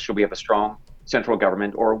parties was, should we have a strong central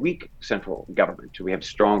government or a weak central government? Should we have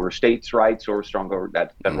stronger states' rights or stronger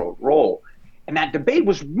that Mm. federal role? And that debate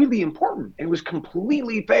was really important. It was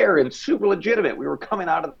completely fair and super legitimate. We were coming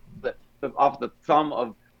out of off the thumb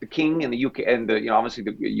of the king and the UK and obviously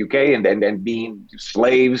the UK and being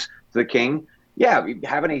slaves to the king. Yeah,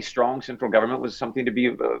 having a strong central government was something to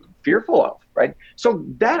be fearful of, right? So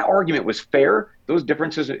that argument was fair. Those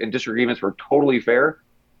differences and disagreements were totally fair,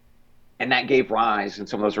 and that gave rise in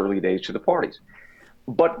some of those early days to the parties.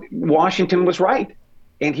 But Washington was right,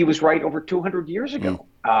 and he was right over 200 years Mm. ago.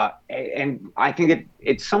 And I think that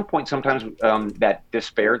at some point, sometimes that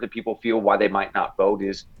despair that people feel why they might not vote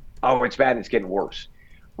is, oh, it's bad, it's getting worse.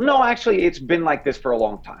 No, actually, it's been like this for a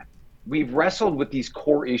long time. We've wrestled with these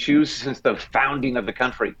core issues since the founding of the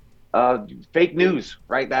country. Fake news,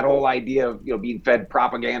 right? That whole idea of being fed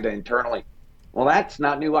propaganda internally. Well, that's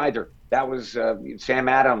not new either. That was Sam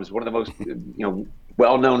Adams, one of the most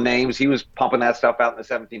well-known names. He was pumping that stuff out in the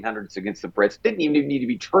 1700s against the Brits. Didn't even need to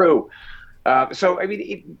be true. So I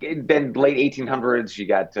mean, then late 1800s, you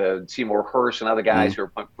got Seymour Hersh and other guys Mm. who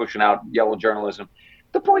are pushing out yellow journalism.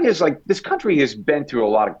 The point is, like, this country has been through a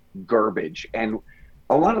lot of garbage, and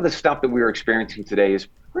a lot of the stuff that we're experiencing today is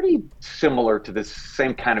pretty similar to the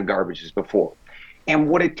same kind of garbage as before. And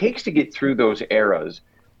what it takes to get through those eras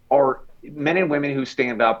are men and women who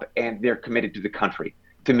stand up and they're committed to the country,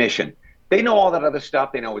 to mission. They know all that other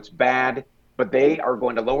stuff. They know it's bad, but they are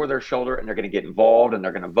going to lower their shoulder and they're going to get involved and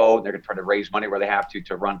they're going to vote. And they're going to try to raise money where they have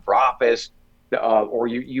to run for office. Or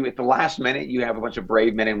you at the last minute, you have a bunch of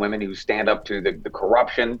brave men and women who stand up to the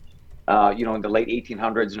corruption, in the late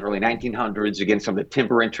 1800s and early 1900s against some of the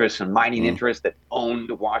timber interests and mining Mm. interests that owned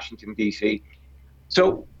Washington, D.C.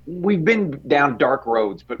 So we've been down dark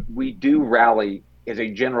roads, but we do rally as a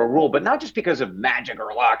general rule, but not just because of magic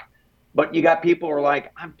or luck, but you got people who are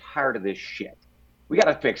like, I'm tired of this shit. We got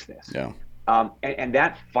to fix this. Yeah. And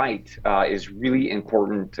that fight is really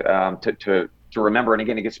important to remember. And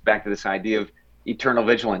again, it gets back to this idea of eternal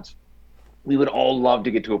vigilance. We would all love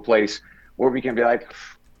to get to a place where we can be like,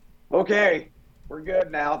 okay, we're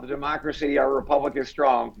good now. The democracy, our republic is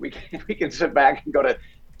strong. We can sit back and go to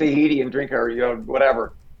Tahiti and drink our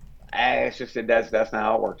whatever. It's just that's not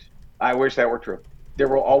how it works. I wish that were true. There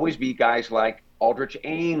will always be guys like Aldrich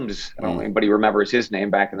Ames. I don't know if anybody remembers his name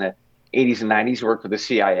back in the 80s and 90s. He worked for the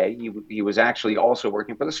CIA. He was actually also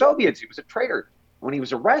working for the Soviets. He was a traitor. When he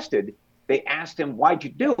was arrested, they asked him, why'd you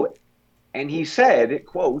do it? And he said,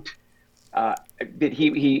 quote, that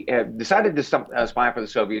he decided to spy for the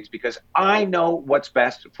Soviets because I know what's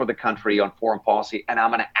best for the country on foreign policy, and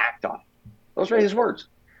I'm going to act on it. Those are his words.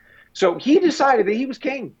 So he decided that he was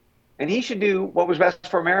king, and he should do what was best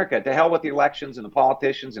for America. To hell with the elections and the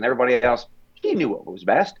politicians and everybody else. He knew what was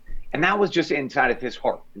best. And that was just inside of his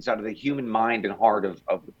heart, inside of the human mind and heart of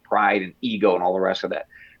pride and ego and all the rest of that.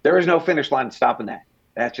 There is no finish line stopping that.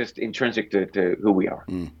 That's just intrinsic to who we are.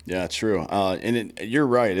 Yeah, true. And you're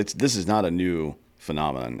right. This is not a new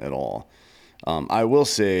phenomenon at all. I will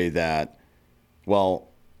say that,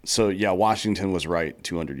 Washington was right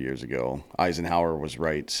 200 years ago. Eisenhower was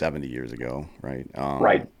right 70 years ago, right?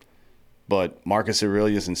 Right. But Marcus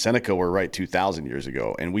Aurelius and Seneca were right 2,000 years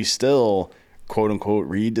ago. And we still, quote unquote,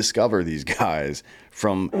 rediscover these guys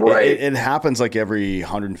from, right. It happens like every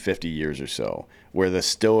 150 years or so, where the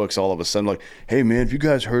Stoics all of a sudden like, hey man, have you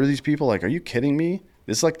guys heard of these people? Like, are you kidding me?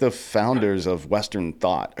 This is like the founders of Western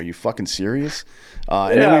thought. Are you fucking serious?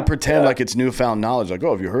 Then we pretend like it's newfound knowledge. Like,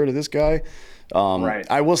 oh, have you heard of this guy? Right.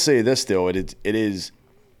 I will say this though, I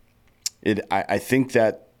think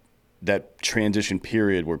that transition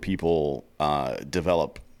period where people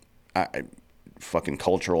develop fucking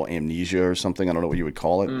cultural amnesia or something, I don't know what you would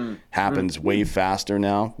call it, happens way faster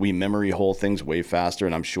now. We memory hold things way faster,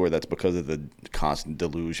 and I'm sure that's because of the constant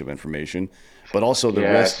deluge of information. But also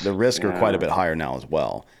the risk are quite a bit higher now as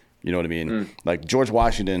well. You know what I mean? Like George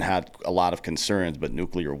Washington had a lot of concerns, but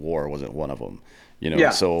nuclear war wasn't one of them.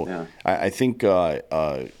 I think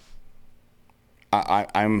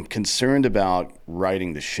I'm concerned about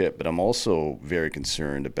righting the ship, but I'm also very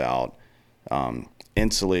concerned about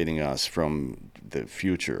insulating us from the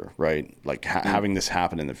future, right? Like having this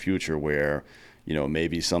happen in the future where,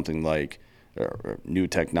 maybe something like new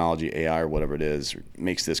technology, AI or whatever it is,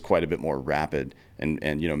 makes this quite a bit more rapid. And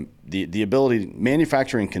the ability,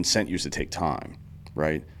 manufacturing consent used to take time.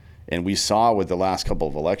 right? And we saw with the last couple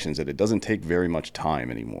of elections that it doesn't take very much time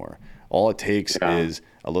anymore. All it takes is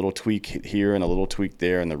a little tweak here and a little tweak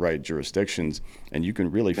there in the right jurisdictions, and you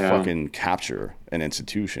can really fucking capture an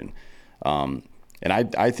institution. And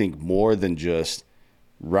I think more than just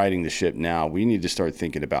riding the ship now, we need to start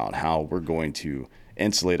thinking about how we're going to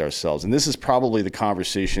insulate ourselves. And this is probably the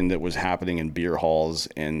conversation that was happening in beer halls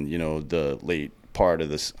in, the late part of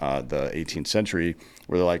this, the 18th century,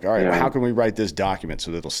 where they're like, all right, well, how can we write this document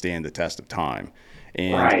so that it'll stand the test of time?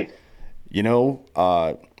 And,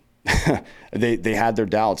 they had their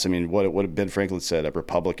doubts. I mean, what Ben Franklin said, a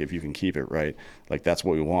republic, if you can keep it, right? Like, that's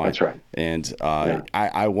what we want. That's right. And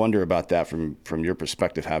I wonder about that from your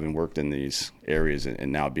perspective, having worked in these areas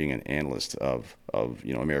and now being an analyst of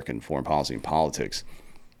American foreign policy and politics.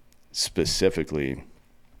 Specifically,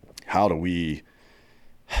 how do we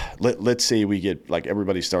let's say we get, like,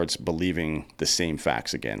 everybody starts believing the same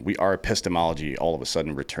facts again. Our epistemology all of a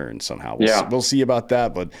sudden returns somehow. We'll see about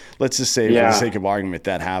that, but let's just say, for the sake of argument,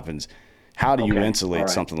 that happens. How do you insulate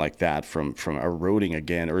something like that from eroding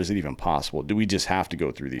again, or is it even possible? Do we just have to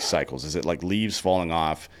go through these cycles? Is it like leaves falling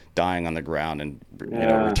off, dying on the ground, and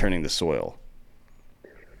returning the soil?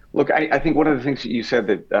 Look, I think one of the things that you said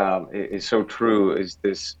that is so true is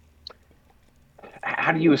this.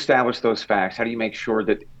 How do you establish those facts? How do you make sure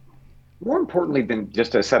that, more importantly than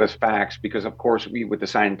just a set of facts, because of course with the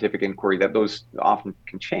scientific inquiry, that those often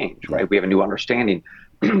can change, right? We have a new understanding,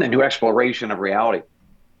 a new exploration of reality.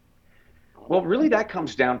 Well, really that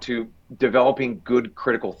comes down to developing good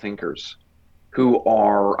critical thinkers who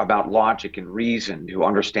are about logic and reason, who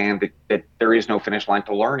understand that there is no finish line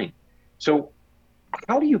to learning. So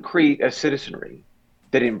how do you create a citizenry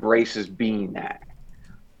that embraces being that?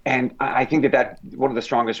 And I think that one of the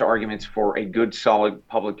strongest arguments for a good, solid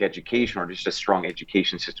public education, or just a strong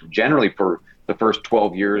education system generally for the first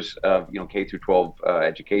 12 years of K through 12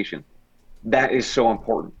 education, that is so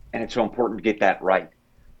important. And it's so important to get that right.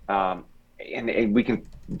 And we can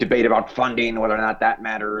debate about funding, whether or not that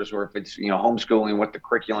matters, or if it's homeschooling, what the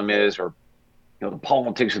curriculum is, or the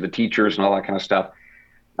politics of the teachers and all that kind of stuff.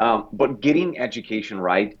 But getting education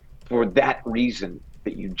right for that reason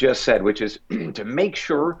that you just said, which is to make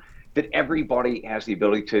sure that everybody has the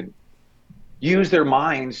ability to use their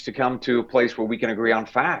minds to come to a place where we can agree on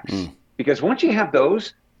facts. Because once you have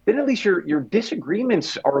those, then at least your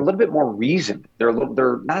disagreements are a little bit more reasoned.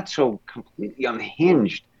 They're not so completely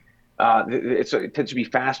unhinged. It tends to be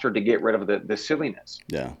faster to get rid of the silliness.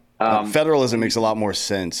 Yeah. Federalism makes a lot more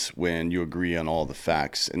sense when you agree on all the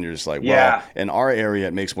facts, and you're just like, well, in our area,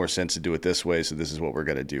 it makes more sense to do it this way, so this is what we're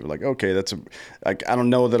going to do. Like, okay, I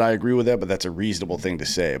don't know that I agree with that, but that's a reasonable thing to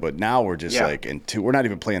say. But now we're just we're not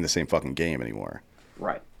even playing the same fucking game anymore.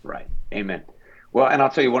 Right. Amen. Well, and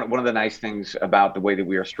I'll tell you, one of the nice things about the way that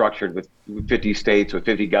we are structured with 50 states, with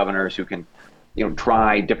 50 governors who can,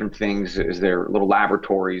 try different things as their little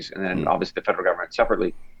laboratories, and then obviously the federal government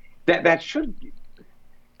separately, that should...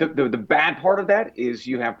 The bad part of that is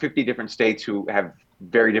you have 50 different states who have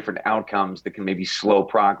very different outcomes that can maybe slow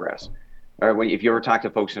progress. Or if you ever talk to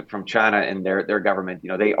folks from China and their government,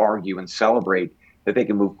 they argue and celebrate that they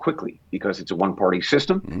can move quickly because it's a one-party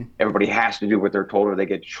system. Everybody has to do what they're told or they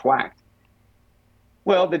get schwacked.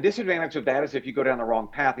 Well, the disadvantage of that is if you go down the wrong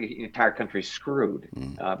path, the entire country's screwed.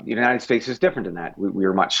 The United States is different in that. We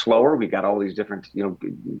are much slower. We got all these different,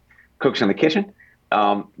 cooks in the kitchen.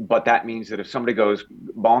 But that means that if somebody goes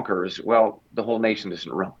bonkers, well, the whole nation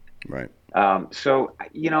isn't ruined. Right. So,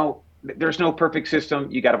 there's no perfect system.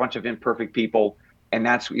 You got a bunch of imperfect people. And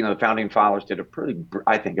that's, the founding fathers did a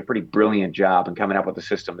pretty brilliant job in coming up with a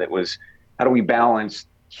system that was, how do we balance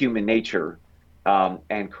human nature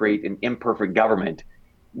and create an imperfect government?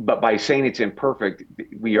 But by saying it's imperfect,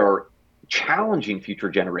 we are challenging future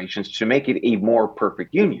generations to make it a more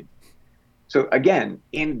perfect union. So again,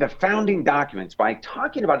 in the founding documents, by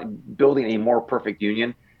talking about building a more perfect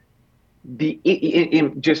union,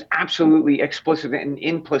 just absolutely explicit and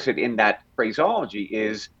implicit in that phraseology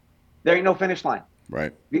is there ain't no finish line.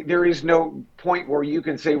 Right. There is no point where you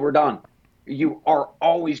can say we're done. You are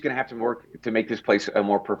always going to have to work to make this place a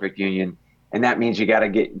more perfect union. And that means you got to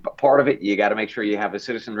get part of it. You got to make sure you have a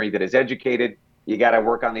citizenry that is educated. You got to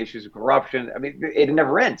work on the issues of corruption. I mean, it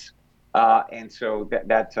never ends. And so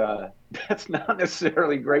that's not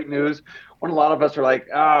necessarily great news when a lot of us are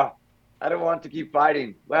like, I don't want to keep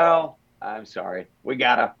fighting. Well, I'm sorry. We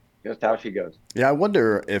gotta. Just how she goes. Yeah, I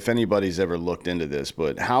wonder if anybody's ever looked into this,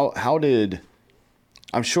 but how did...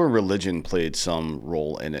 I'm sure religion played some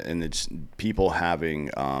role in it, and it's people having...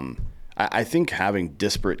 I think having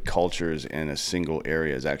disparate cultures in a single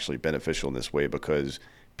area is actually beneficial in this way because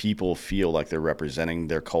people feel like they're representing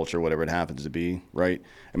their culture, whatever it happens to be, right?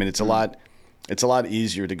 I mean, it's a lot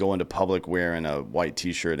easier to go into public wearing a white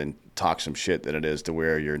T-shirt and talk some shit than it is to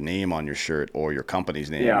wear your name on your shirt or your company's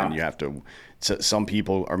name. Yeah. And you have to. Some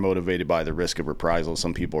people are motivated by the risk of reprisal.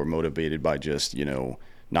 Some people are motivated by just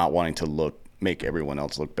not wanting to make everyone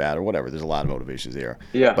else look bad or whatever. There's a lot of motivations there.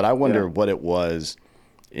 Yeah. But I wonder what it was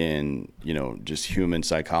in just human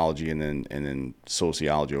psychology and then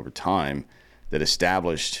sociology over time that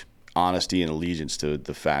established honesty and allegiance to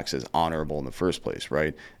the facts as honorable in the first place,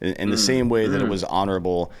 right? In the same way that it was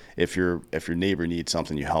honorable if your neighbor needs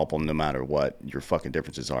something, you help them no matter what your fucking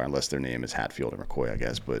differences are, unless their name is Hatfield or McCoy, I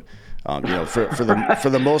guess. But for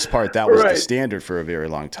the most part, that was the standard for a very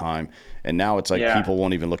long time. And now it's like people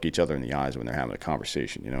won't even look each other in the eyes when they're having a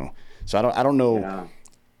conversation, So I don't know. Yeah.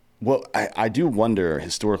 Well, I do wonder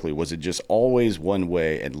historically, was it just always one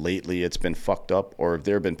way and lately it's been fucked up? Or have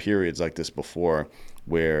there been periods like this before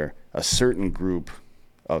where a certain group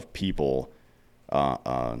of people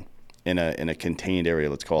in a contained area,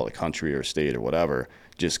 let's call it a country or a state or whatever,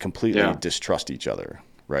 just completely distrust each other,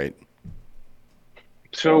 right?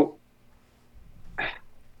 So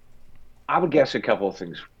I would guess a couple of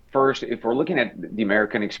things. First, if we're looking at the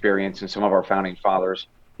American experience and some of our founding fathers,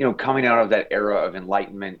 coming out of that era of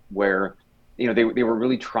enlightenment where, they were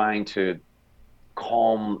really trying to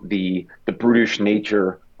calm the brutish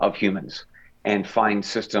nature of humans and find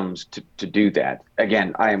systems to do that.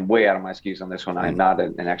 Again, I am way out of my skis on this one. I am not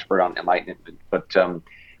an expert on enlightenment, but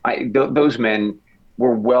those men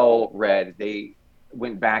were well read. They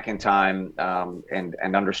went back in time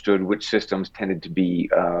and understood which systems tended to be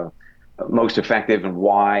most effective and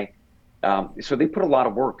why. So they put a lot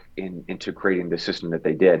of work into creating the system that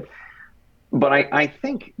they did. But I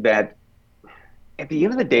think that at the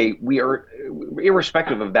end of the day, we are,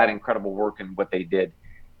 irrespective of that incredible work and what they did,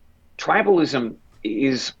 tribalism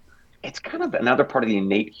it's kind of another part of the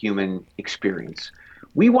innate human experience.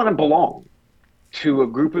 We want to belong to a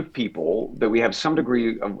group of people that we have some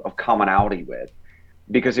degree of commonality with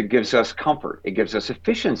because it gives us comfort. It gives us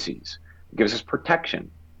efficiencies. It gives us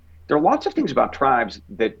protection. There are lots of things about tribes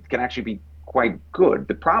that can actually be quite good.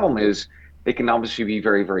 The problem is they can obviously be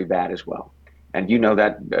very, very bad as well. And you know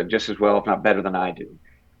that just as well, if not better than I do.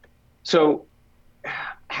 So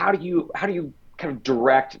how do you kind of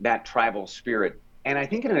direct that tribal spirit? And I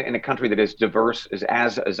think in a country that is diverse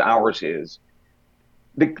as ours is,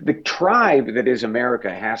 the tribe that is America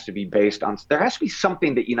has to be based on, there has to be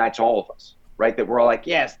something that unites all of us, right? That we're all like,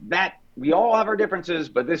 yes, that we all have our differences,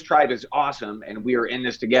 but this tribe is awesome and we are in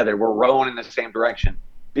this together. We're rowing in the same direction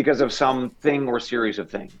because of something or series of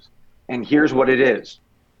things. And here's what it is.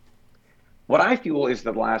 What I feel is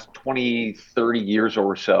the last 20, 30 years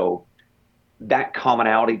or so, that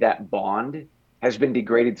commonality, that bond has been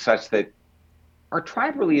degraded such that our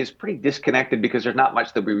tribe really is pretty disconnected because there's not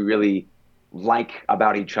much that we really like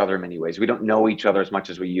about each other in many ways. We don't know each other as much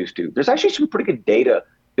as we used to. There's actually some pretty good data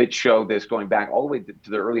that show this going back all the way to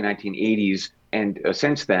the early 1980s and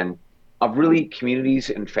since then, of really communities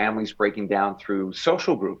and families breaking down through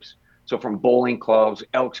social groups. So from bowling clubs,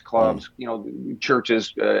 Elks clubs,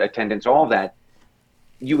 churches, attendance, all of that,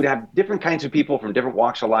 you would have different kinds of people from different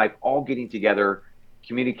walks of life all getting together,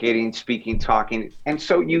 communicating, speaking, talking. And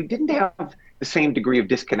so you didn't have the same degree of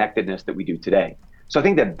disconnectedness that we do today. So I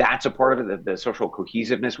think that that's a part of it, the social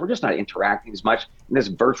cohesiveness. We're just not interacting as much. And this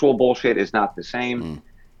virtual bullshit is not the same.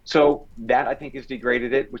 So that, I think, has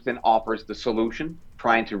degraded it, which then offers the solution,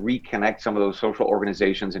 trying to reconnect some of those social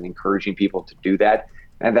organizations and encouraging people to do that.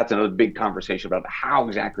 And that's another big conversation about how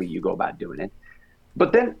exactly you go about doing it.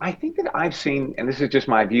 But then I think that I've seen, and this is just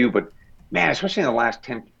my view, but man, especially in the last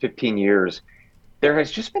 10, 15 years, there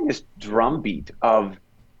has just been this drumbeat of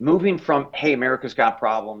moving from, hey, America's got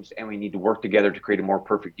problems and we need to work together to create a more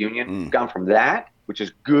perfect union. Gone from that, which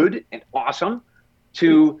is good and awesome,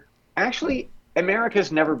 to actually,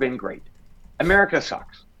 America's never been great. America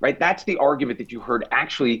sucks, right? That's the argument that you heard.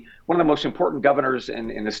 Actually, one of the most important governors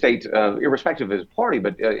in the state, irrespective of his party,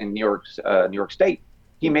 but in New York State,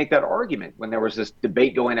 he made that argument when there was this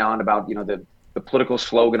debate going on about, the political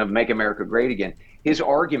slogan of "Make America Great Again." His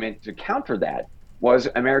argument to counter that was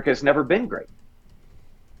America's never been great.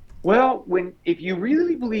 Well, if you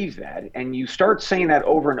really believe that, and you start saying that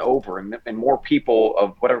over and over, and more people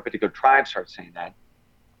of whatever particular tribe start saying that,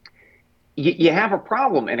 you have a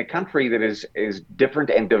problem in a country that is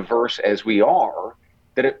different and diverse as we are,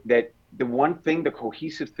 that the one thing, the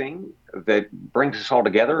cohesive thing that brings us all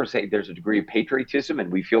together is that there's a degree of patriotism,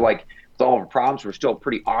 and we feel like with all of our problems, we're still a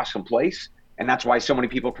pretty awesome place. And that's why so many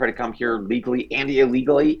people try to come here legally and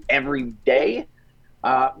illegally every day.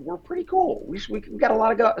 We're pretty cool. We've got a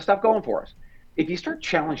lot of stuff going for us. if you start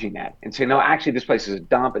challenging that and say, no, actually, this place is a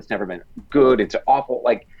dump. It's never been good. It's awful.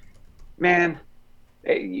 Like, man,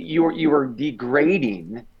 you are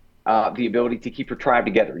degrading the ability to keep your tribe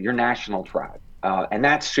together, your national tribe, and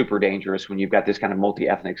that's super dangerous when you've got this kind of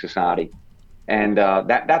multi-ethnic society. And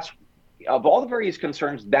that's of all the various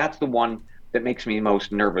concerns, that's the one that makes me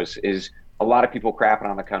most nervous. Is a lot of people crapping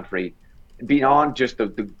on the country beyond just the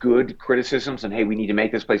good criticisms and hey, we need to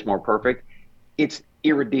make this place more perfect. It's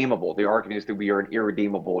irredeemable. The argument is that we are an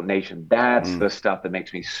irredeemable nation. That's Mm. the stuff that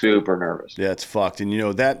makes me super nervous. Yeah, it's fucked. And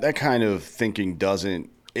that kind of thinking doesn't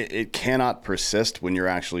it cannot persist when you're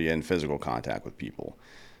actually in physical contact with people.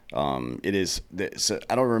 It is.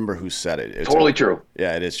 I don't remember who said it. Totally true.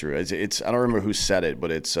 Yeah, it is true. It's. I don't remember who said it, but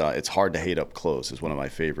it's hard to hate up close. Is one of my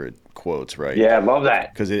favorite quotes, right? Yeah, I love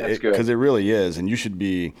that. Because That's good. because it really is, and you should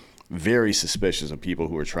be very suspicious of people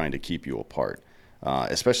who are trying to keep you apart.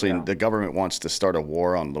 Especially Yeah. the government wants to start a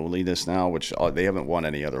war on loneliness now, which they haven't won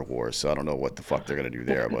any other wars, so I don't know what the fuck they're gonna do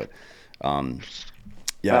there. But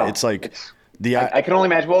yeah, Well, it's like it's the I can only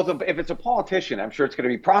imagine. Well, if it's a politician, I'm sure it's going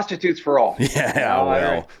to be prostitutes for all. yeah,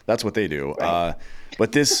 well, that's what they do. Right.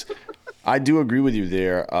 But this, I do agree with you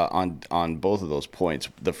there on both of those points.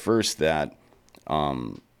 The first that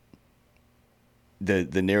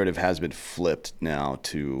the narrative has been flipped now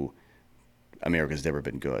to America's never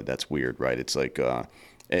been good. That's weird, right? It's like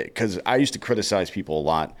because I used to criticize people a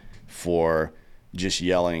lot for just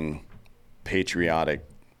yelling patriotic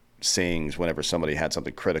sayings whenever somebody had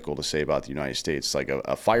something critical to say about the United States. Like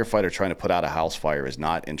a firefighter trying to put out a house fire is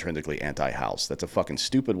not intrinsically anti-house. That's a fucking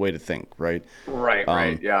stupid way to think, right?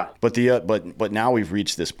 Right, yeah. But now we've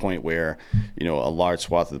reached this point where a large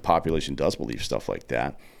swath of the population does believe stuff like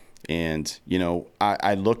that. And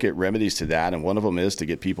I look at remedies to that, and one of them is to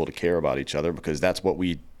get people to care about each other, because that's what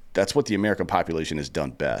the American population has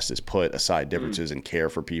done best, is put aside differences and care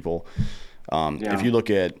for people. Yeah. If you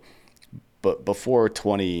look at But before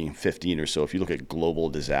 2015 or so, if you look at global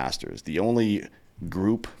disasters, the only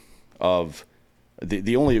group or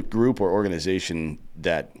organization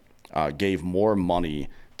that gave more money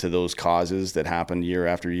to those causes that happened year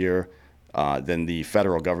after year than the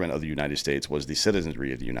federal government of the United States was the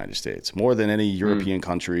citizenry of the United States, more than any European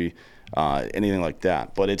country, anything like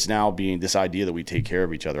that. But it's now being, this idea that we take care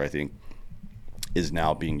of each other, I think, is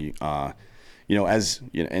now being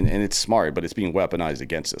and it's smart, but it's being weaponized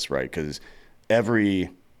against us, right? Because every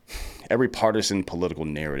partisan political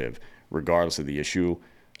narrative, regardless of the issue,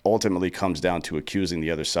 ultimately comes down to accusing the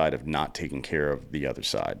other side of not taking care of the other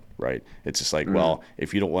side, right? It's just like, well,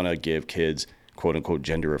 if you don't want to give kids quote unquote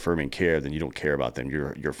gender affirming care, then you don't care about them.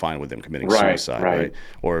 You're fine with them committing suicide, right?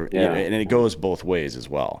 Or and it goes both ways as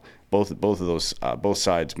well. Both of those both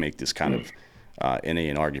sides make this kind of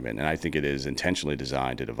inane argument, and I think it is intentionally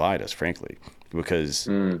designed to divide us, frankly, because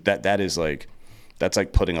that's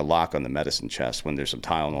like putting a lock on the medicine chest when there's some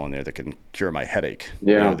Tylenol in there that can cure my headache.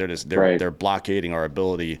 Yeah, they're blockading our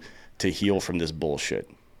ability to heal from this bullshit.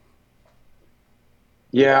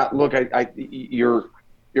 Yeah, look,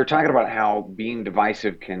 you're talking about how being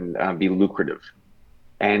divisive can be lucrative,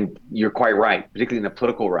 and you're quite right, particularly in the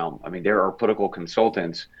political realm. I mean, there are political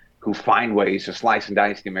consultants who find ways to slice and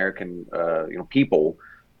dice the American people,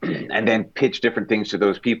 and then pitch different things to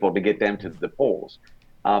those people to get them to the polls.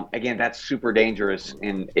 Again, that's super dangerous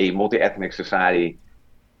in a multi-ethnic society,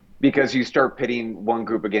 because you start pitting one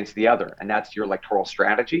group against the other, and that's your electoral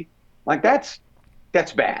strategy. Like that's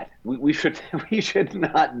bad. We should we should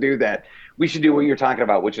not do that. We should do what you're talking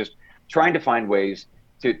about, which is trying to find ways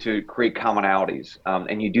to create commonalities,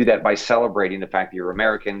 and you do that by celebrating the fact that you're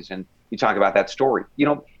Americans, and you talk about that story.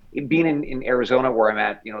 Being in Arizona, where I'm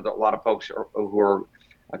at, a lot of folks who are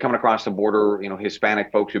coming across the border,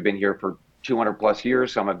 Hispanic folks who've been here for 200 plus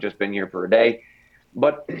years. Some have just been here for a day.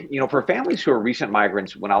 But, for families who are recent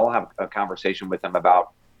migrants, when I'll have a conversation with them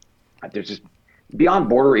about, there's just beyond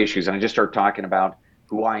border issues, and I just start talking about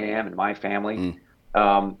who I am and my family.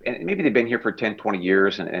 And maybe they've been here for 10, 20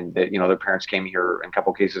 years, and their parents came here in a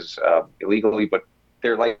couple of cases illegally, but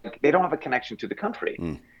they're like, they don't have a connection to the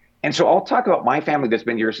country. And so I'll talk about my family that's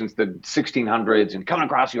been here since the 1600s and coming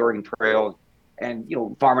across the Oregon Trail and,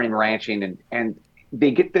 farming and ranching. And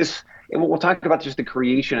they get this, and we'll talk about just the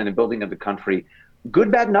creation and the building of the country,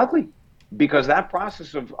 good, bad, and ugly, because that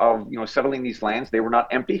process of settling these lands, they were not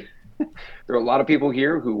empty. There are a lot of people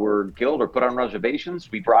here who were killed or put on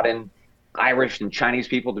reservations. We brought in Irish and Chinese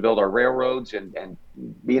people to build our railroads and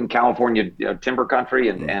be in California timber country.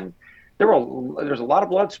 And there's a lot of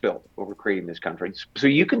blood spilled over creating this country. So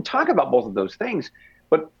you can talk about both of those things,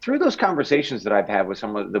 but through those conversations that I've had with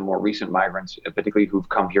some of the more recent migrants, particularly who've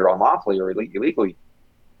come here unlawfully or illegally,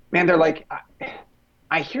 man, they're like,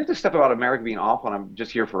 I hear this stuff about America being awful, and I'm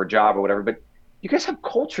just here for a job or whatever. But you guys have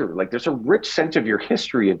culture. Like there's a rich sense of your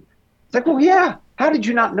history, and it's like, well, yeah. How did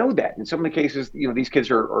you not know that? In some of the cases, these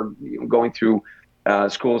kids are going through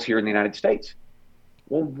schools here in the United States.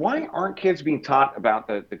 Well, why aren't kids being taught about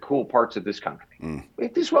the cool parts of this country,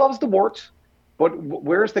 Mm. as well as the warts? But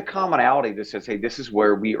where's the commonality that says, hey, this is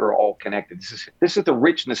where we are all connected. This is the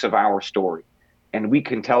richness of our story, and we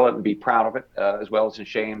can tell it and be proud of it, as well as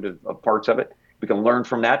ashamed of parts of it. We can learn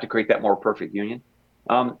from that to create that more perfect union.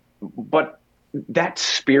 But that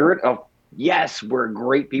spirit of yes, we're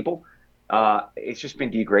great people. It's just been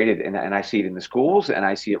degraded, and I see it in the schools, and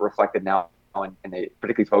I see it reflected now in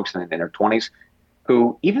particularly folks in their 20s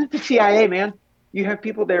who, even at the CIA, man, you have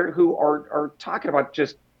people there who are talking about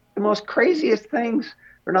just the most craziest things.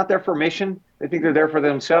 They're not there for mission. They think they're there for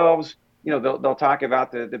themselves. They'll talk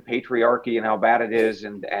about the patriarchy and how bad it is,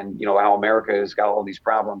 and how America has got all these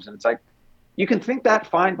problems. And it's like, you can think that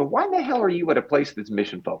fine, but why in the hell are you at a place that's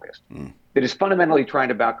mission focused, that is fundamentally trying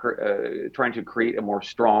to create a more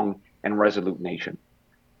strong and resolute nation?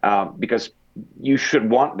 Because you should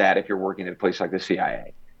want that if you're working at a place like the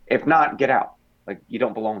CIA. If not, get out. Like, you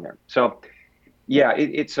don't belong there. So yeah, it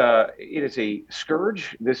is a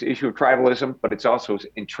scourge, this issue of tribalism, but it's also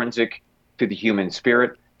intrinsic to the human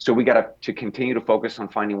spirit. So we got to continue to focus on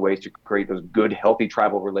finding ways to create those good, healthy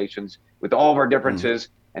tribal relations with all of our differences.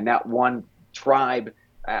 And that one tribe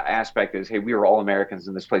aspect is, hey, we are all Americans,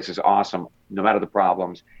 and this place is awesome, no matter the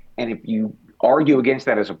problems. And if you argue against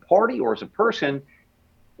that as a party or as a person,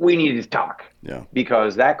 we need to talk. Yeah.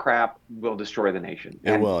 Because that crap will destroy the nation.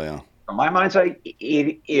 It will, yeah. From my mind's eye,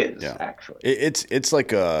 it is actually. It's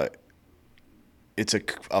like it's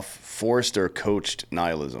a forced or coached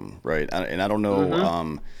nihilism, right? And I don't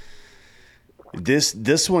know.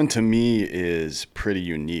 This one to me is pretty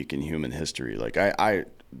unique in human history. Like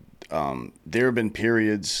there have been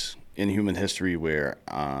periods in human history where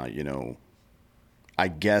I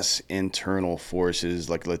guess internal forces,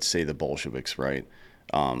 like let's say the Bolsheviks, right?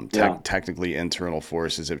 Technically internal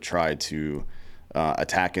forces have tried to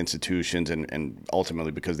attack institutions and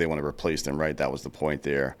ultimately because they want to replace them, right? That was the point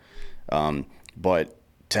there. But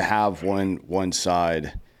to have one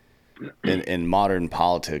side in modern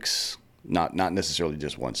politics, not necessarily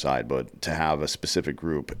just one side, but to have a specific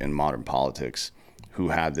group in modern politics who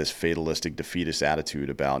have this fatalistic, defeatist attitude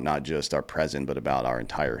about not just our present, but about our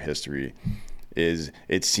entire history,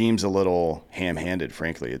 it seems a little ham-handed,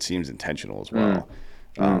 frankly. It seems intentional as well.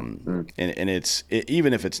 And it's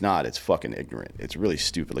even if it's not, it's fucking ignorant. It's really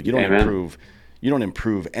stupid. Like you don't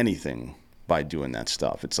improve anything by doing that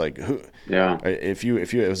stuff. It's like if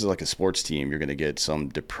it was like a sports team, you're gonna get some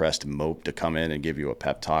depressed mope to come in and give you a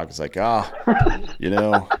pep talk. It's like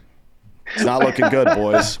it's not looking good,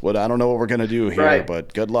 boys. I don't know what we're gonna do here,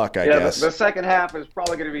 but good luck, I guess. The second half is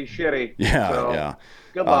probably gonna be shitty. Yeah.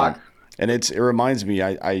 Good luck. And it reminds me,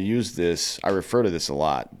 I use this, I refer to this a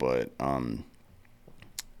lot, but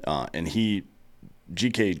and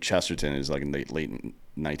G.K. Chesterton is like a late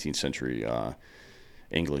 19th century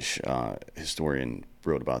English historian,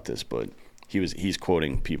 wrote about this, but he's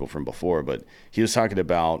quoting people from before, but he was talking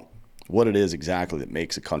about what it is exactly that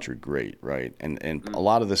makes a country great, right? And a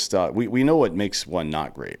lot of this stuff, we know what makes one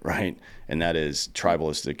not great, right? And that is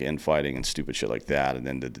tribalistic infighting and stupid shit like that, and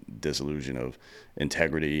then the disillusion of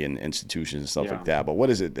integrity and institutions and stuff like that. But what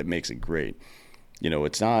is it that makes it great?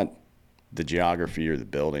 It's not the geography or the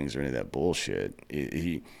buildings or any of that bullshit.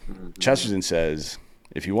 Chesterton says,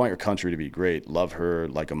 if you want your country to be great, love her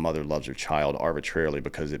like a mother loves her child arbitrarily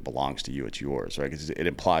because it belongs to you, it's yours, right? Because it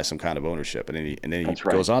implies some kind of ownership. And then he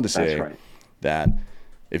goes on to say that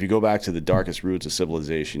if you go back to the darkest roots of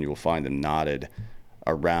civilization, you will find them knotted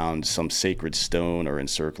around some sacred stone or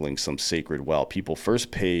encircling some sacred well. People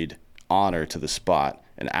first paid honor to the spot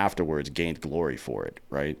and afterwards gained glory for it,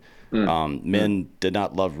 right? Men did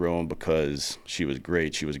not love Rome because she was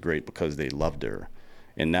great. She was great because they loved her.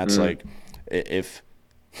 And that's like, if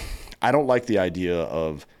I don't like the idea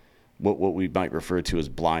of what we might refer to as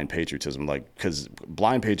blind patriotism, like, because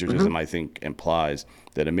blind patriotism, I think, implies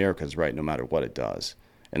that America is right no matter what it does.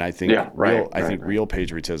 And I think real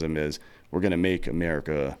patriotism is we're going to make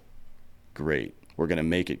America great. We're going to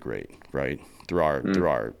make it great, right? Through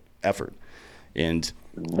our effort. And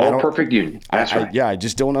perfect union. That's right. I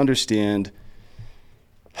just don't understand.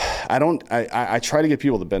 I try to give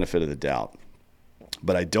people the benefit of the doubt,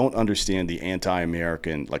 but I don't understand the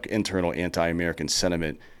anti-American, like internal anti-American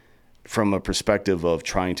sentiment from a perspective of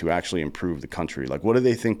trying to actually improve the country. Like, what do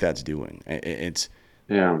they think that's doing?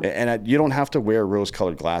 You don't have to wear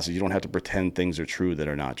rose-colored glasses. You don't have to pretend things are true that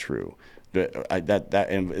are not true. But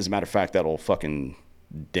and as a matter of fact, that'll fucking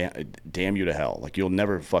damn you to hell. Like, you'll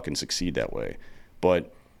never fucking succeed that way.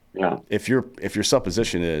 But Yeah. if your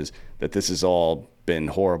supposition is that this has all been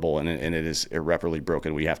horrible and it is irreparably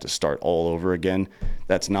broken, we have to start all over again,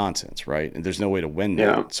 that's nonsense, right? And there's no way to win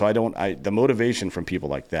that. Yeah. So the motivation from people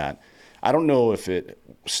like that, I don't know if it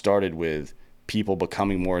started with people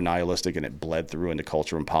becoming more nihilistic and it bled through into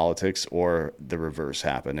culture and politics, or the reverse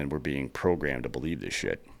happened and we're being programmed to believe this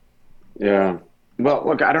shit. Yeah. Well,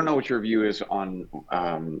 look, I don't know what your view is on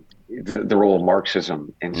the role of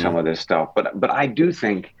Marxism in some of this stuff, but I do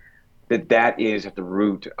think that is at the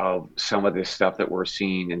root of some of this stuff that we're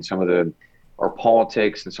seeing in some of our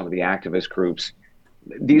politics and some of the activist groups.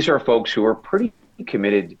 These are folks who are pretty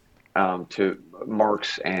committed to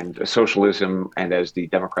Marx and socialism, and as the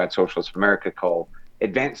Democrat Socialists of America call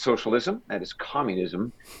advanced socialism, that is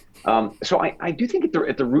communism. So I do think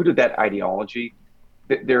at the root of that ideology,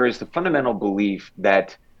 that there is the fundamental belief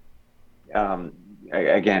that,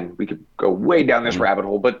 again, we could go way down this rabbit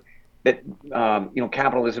hole, but that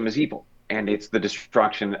capitalism is evil, and it's the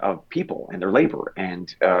destruction of people and their labor,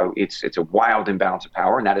 and it's a wild imbalance of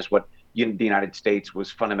power, and that is what the United States was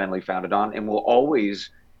fundamentally founded on, and will always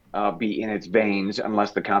be in its veins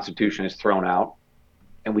unless the Constitution is thrown out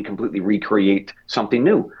and we completely recreate something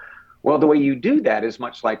new. Well, the way you do that is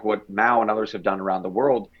much like what Mao and others have done around the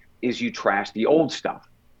world, is you trash the old stuff,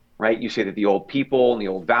 right? You say that the old people and the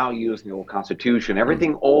old values and the old Constitution,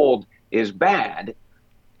 everything old is bad,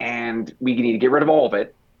 and we need to get rid of all of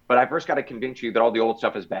it. But I first got to convince you that all the old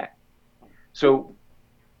stuff is bad. So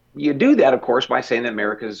you do that, of course, by saying that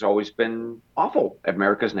America has always been awful.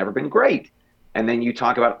 America's never been great. And then you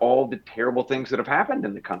talk about all the terrible things that have happened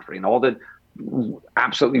in the country and all the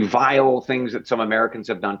absolutely vile things that some Americans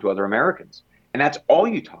have done to other Americans. And that's all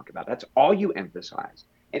you talk about. That's all you emphasize.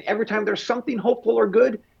 And every time there's something hopeful or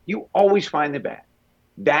good, you always find the bad.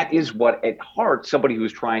 That is what, at heart, somebody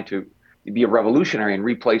who's trying to be a revolutionary and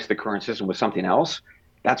replace the current system with something else,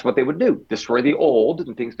 that's what they would do. Destroy the old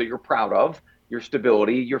and things that you're proud of, your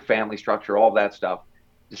stability, your family structure, all that stuff.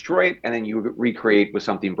 Destroy it, and then you recreate with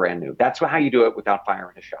something brand new. That's how you do it without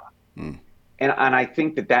firing a shot. And I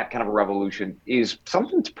think that kind of a revolution is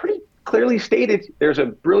something that's pretty clearly stated. There's a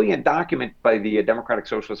brilliant document by the Democratic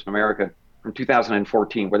Socialists of America from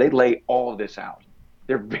 2014 where they lay all of this out.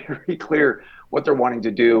 They're very clear what they're wanting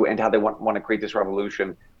to do and how they want to create this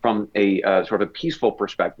revolution from a sort of peaceful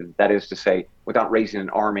perspective. That is to say, without raising an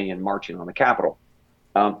army and marching on the Capitol.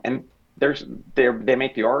 And they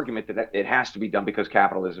make the argument that it has to be done because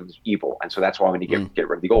capitalism is evil, and so that's why we need to get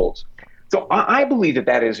rid of the olds. So I believe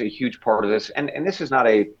that is a huge part of this, and this is not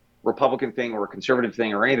a Republican thing or a conservative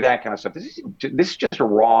thing or any of that kind of stuff. This is just a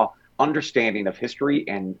raw understanding of history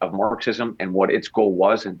and of Marxism and what its goal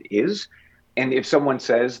was and is. And if someone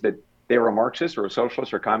says that they're a Marxist or a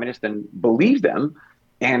socialist or a communist, then believe them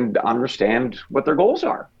and understand what their goals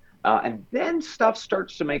are, and then stuff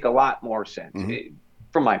starts to make a lot more sense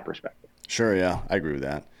from my perspective. Sure, yeah, I agree with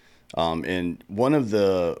that. And one of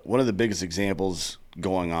the biggest examples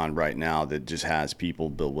going on right now that just has people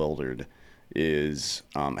bewildered is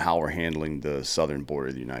how we're handling the southern border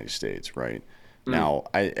of the United States. Right now,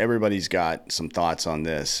 everybody's got some thoughts on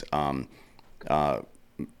this.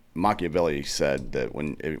 Machiavelli said that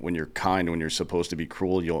when you're kind, when you're supposed to be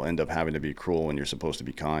cruel, you'll end up having to be cruel when you're supposed to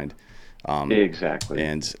be kind. Exactly.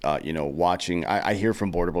 And watching, I hear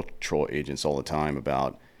from Border Patrol agents all the time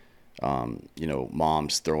about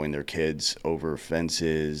moms throwing their kids over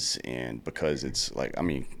fences, and because it's like, I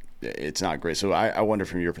mean, it's not great. So I wonder,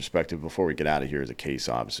 from your perspective, before we get out of here as a case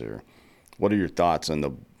officer, what are your thoughts on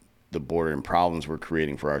the border and problems we're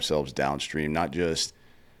creating for ourselves downstream, not just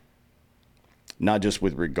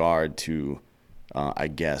with regard to, I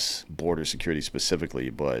guess, border security specifically,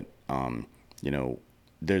 but,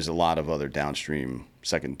 there's a lot of other downstream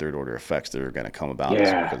second, third order effects that are going to come about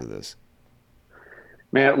because of this.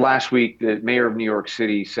 Man, last week, the mayor of New York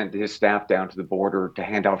City sent his staff down to the border to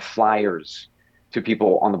hand out flyers to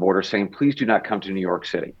people on the border saying, please do not come to New York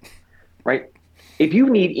City, right? If you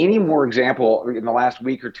need any more example in the last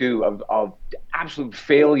week or two of absolute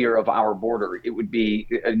failure of our border, it would be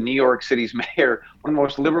New York City's mayor, one of the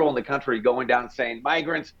most liberal in the country, going down and saying,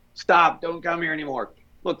 migrants, stop, don't come here anymore.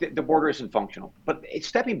 Look, the border isn't functional. But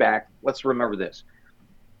stepping back, let's remember this.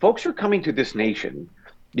 Folks are coming to this nation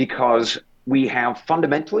because we have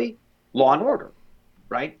fundamentally law and order,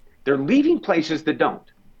 right? They're leaving places that don't.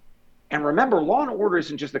 And remember, law and order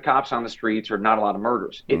isn't just the cops on the streets or not a lot of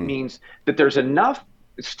murders. It means that there's enough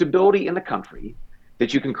stability in the country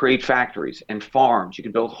that you can create factories and farms. You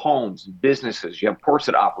can build homes, businesses. You have ports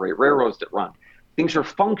that operate, railroads that run. Things are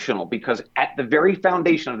functional because at the very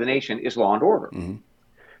foundation of the nation is law and order.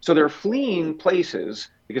 So they're fleeing places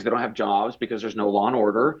because they don't have jobs, because there's no law and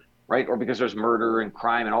order, right? Or because there's murder and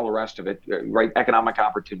crime and all the rest of it, right? Economic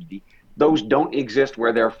opportunity. Those don't exist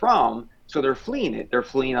where they're from. So they're fleeing it. They're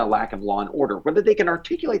fleeing a lack of law and order. Whether they can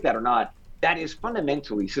articulate that or not, that is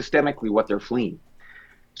fundamentally, systemically what they're fleeing.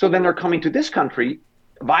 So then they're coming to this country,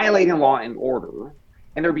 violating law and order,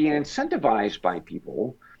 and they're being incentivized by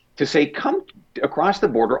people to say, come across the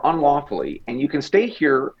border unlawfully, and you can stay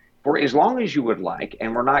here for as long as you would like,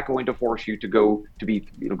 and we're not going to force you to go through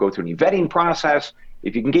any vetting process.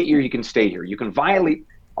 If you can get here, you can stay here. You can violate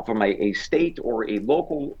from a state or a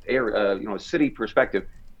local area, city perspective.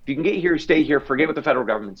 If you can get here, stay here. Forget what the federal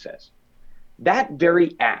government says. That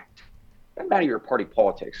very act, doesn't matter your party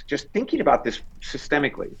politics, just thinking about this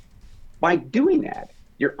systemically, by doing that,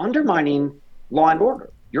 you're undermining law and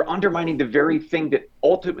order. You're undermining the very thing that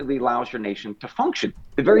ultimately allows your nation to function,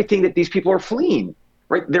 the very thing that these people are fleeing,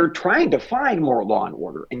 right? They're trying to find more law and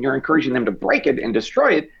order, and you're encouraging them to break it and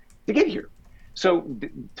destroy it to get here. So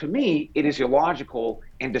to me, it is illogical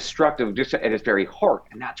and destructive just at its very heart.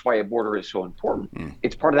 And that's why a border is so important.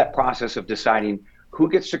 It's part of that process of deciding who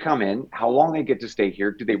gets to come in, how long they get to stay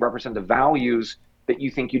here, do they represent the values that you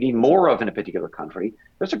think you need more of in a particular country.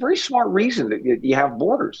 There's a very smart reason that you have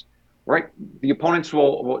borders, right? The opponents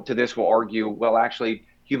will argue, well, actually,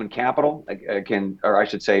 human capital can, or I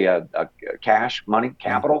should say, cash, money,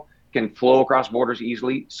 capital can flow across borders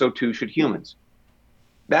easily. So too should humans.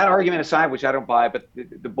 That argument aside, which I don't buy, but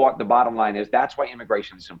the bottom line is that's why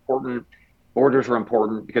immigration is important. Borders are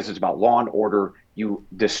important because it's about law and order. You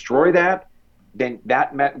destroy that, then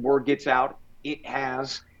that word gets out. It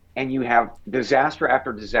has, and you have disaster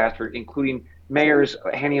after disaster, including mayors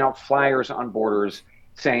handing out flyers on borders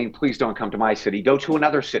saying, please don't come to my city, go to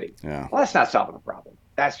another city. Yeah. Well, that's not solving the problem.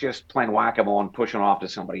 That's just playing whack-a-mole and pushing off to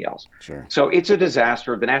somebody else. Sure. So it's a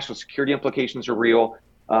disaster. The national security implications are real.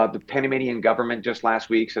 The Panamanian government just last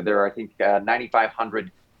week said there are, I think,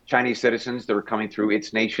 9,500 Chinese citizens that are coming through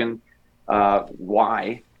its nation.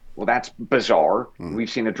 Why? Well, that's bizarre. We've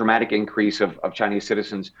seen a dramatic increase of Chinese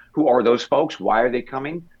citizens. Who are those folks? Why are they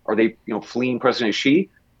coming? Are they, fleeing President Xi?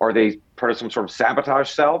 Are they part of some sort of sabotage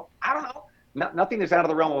cell? I don't know. Nothing is out of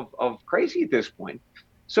the realm of crazy at this point.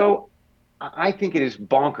 So I think it is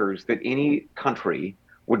bonkers that any country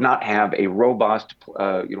would not have a robust,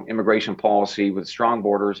 immigration policy with strong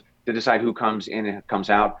borders to decide who comes in and comes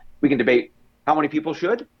out. We can debate how many people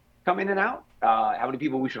should come in and out, how many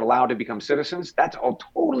people we should allow to become citizens. That's all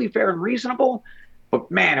totally fair and reasonable. But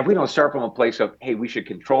man, if we don't start from a place of, hey, we should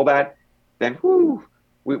control that, then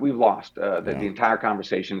we've lost the entire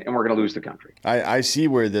conversation, and we're going to lose the country. I see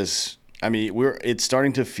where this. I mean, it's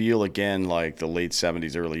starting to feel again like the late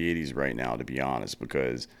 70s, early 80s right now, to be honest,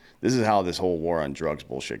 because this is how this whole war on drugs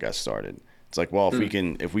bullshit got started. It's like, well, if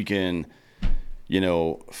we can,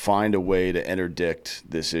 find a way to interdict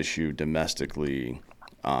this issue domestically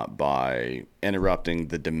by interrupting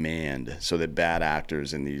the demand so that bad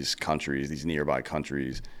actors in these countries, these nearby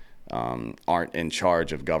countries, aren't in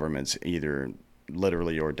charge of governments either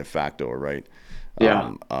literally or de facto, right?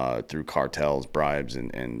 Through cartels, bribes,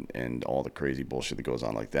 and all the crazy bullshit that goes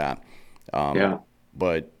on like that.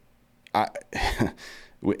 But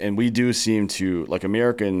we do seem to, like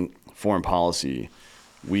American foreign policy,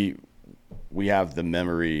 we have the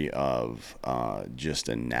memory of just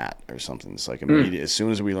a gnat or something. It's like immediate, as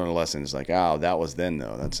soon as we learn a lesson, it's like, oh, that was then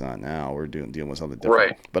though. That's not now. We're dealing with something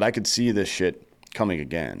different. Right. But I could see this shit coming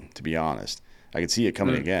again, to be honest. I could see it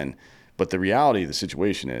coming again. But the reality of the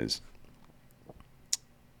situation is,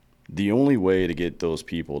 the only way to get those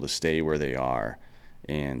people to stay where they are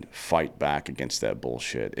and fight back against that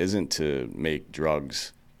bullshit isn't to make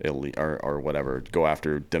drugs illegal or whatever, go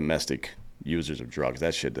after domestic users of drugs.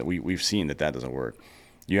 That shit that we've seen that doesn't work.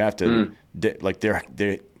 You have to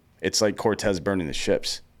it's like Cortez burning the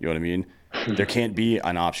ships. You know what I mean? There can't be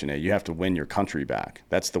an option A. You have to win your country back.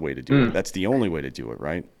 That's the way to do it. That's the only way to do it,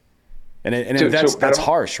 right? That's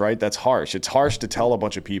harsh, right? That's harsh. It's harsh to tell a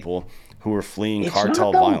bunch of people who are fleeing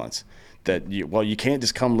cartel violence that you can't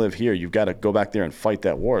just come live here. You've got to go back there and fight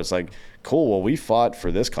that war. It's like, cool. Well, we fought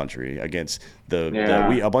for this country against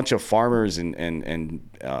a bunch of farmers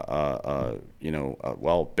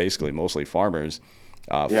basically mostly farmers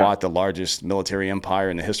fought the largest military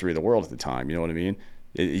empire in the history of the world at the time. You know what I mean?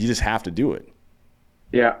 You just have to do it.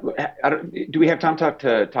 Yeah. Do we have time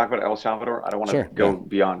to talk about El Salvador? I don't want to go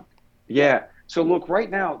beyond. Yeah. So look, right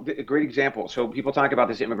now, a great example. So people talk about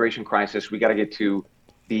this immigration crisis. We got to get to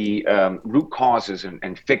the root causes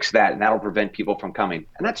and fix that, and that'll prevent people from coming.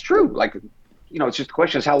 And that's true. Like, it's just the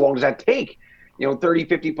question is, how long does that take? 30,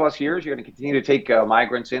 50 plus years, you're going to continue to take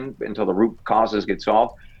migrants in until the root causes get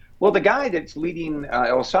solved. Well, the guy that's leading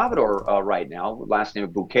El Salvador right now, last name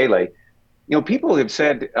of Bukele, people have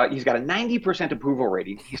said he's got a 90% approval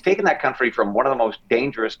rating. He's taken that country from one of the most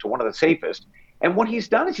dangerous to one of the safest. And what he's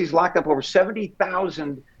done is he's locked up over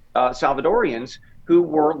 70,000 Salvadorians who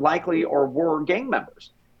were likely or were gang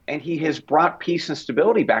members. And he has brought peace and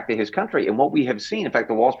stability back to his country. And what we have seen, in fact,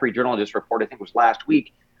 the Wall Street Journal just reported, I think it was last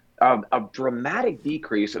week, a dramatic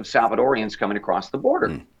decrease of Salvadorians coming across the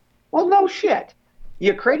border. Well, no shit.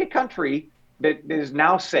 You create a country that is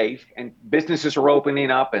now safe, and businesses are opening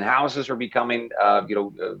up, and houses are becoming,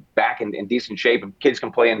 back in decent shape, and kids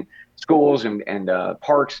can play in schools and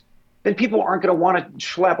parks. Then people aren't going to want to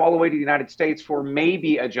schlep all the way to the United States for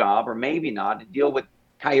maybe a job or maybe not, and deal with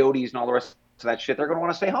coyotes and all the rest of that shit. They're going to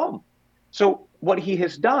want to stay home. So what he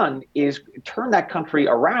has done is turn that country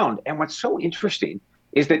around. And what's so interesting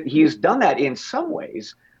is that he has done that in some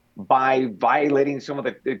ways by violating some of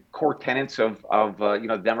the core tenets of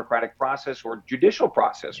the democratic process or judicial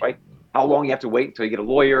process, right? How long you have to wait until you get a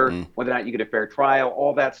lawyer, whether or not you get a fair trial,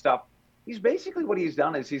 all that stuff. He's basically, what he's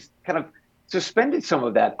done is he's kind of suspended some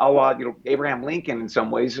of that, a la Abraham Lincoln in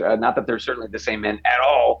some ways. Not that they're certainly the same men at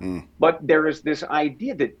all, but there is this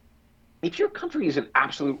idea that if your country is an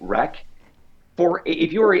absolute wreck,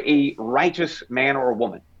 if you're a righteous man or a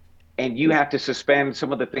woman, and you have to suspend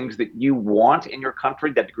some of the things that you want in your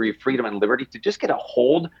country, that degree of freedom and liberty, to just get a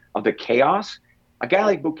hold of the chaos. A guy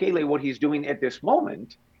like Bukele, what he's doing at this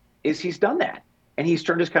moment is he's done that. And he's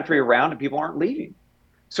turned his country around, and people aren't leaving.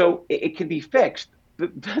 So it can be fixed.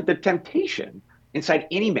 The temptation inside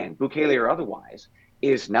any man, Bukele or otherwise,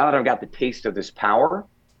 is, now that I've got the taste of this power,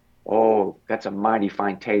 oh, that's a mighty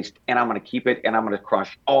fine taste, and I'm going to keep it, and I'm going to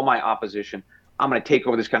crush all my opposition. I'm going to take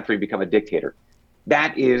over this country and become a dictator.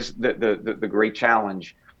 That is the great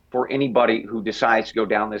challenge for anybody who decides to go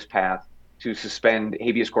down this path, to suspend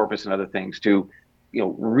habeas corpus and other things, to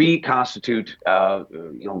reconstitute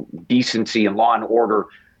decency and law and order.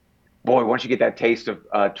 Boy, once you get that taste of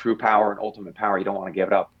true power and ultimate power, you don't want to give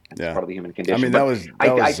it up. It's part of the human condition. I mean, that was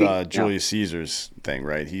Julius Caesar's thing,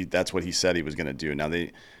 right? That's what he said he was going to do. Now,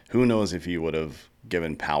 who knows if he would have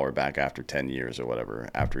given power back after 10 years or whatever,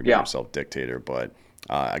 after he made himself dictator, but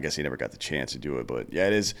I guess he never got the chance to do it. But yeah,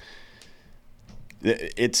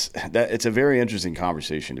 it's a very interesting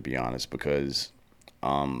conversation, to be honest, because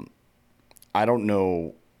I don't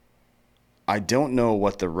know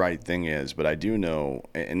what the right thing is, but I do know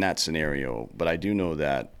in that scenario, but I do know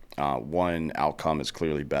that one outcome is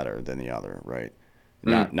clearly better than the other, right?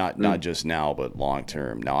 Not just now, but long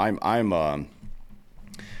term. Now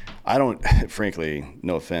I don't, frankly,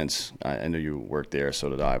 no offense, I know you worked there, so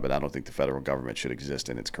did I, but I don't think the federal government should exist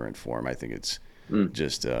in its current form. I think it's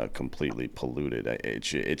just completely polluted.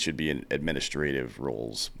 It should be in administrative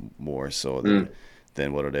roles more so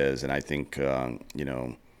than what it is. And I think, during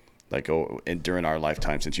our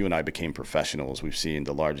lifetime, since you and I became professionals, we've seen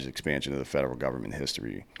the largest expansion of the federal government in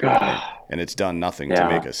history. And it's done nothing to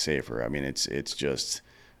make us safer. I mean, it's just,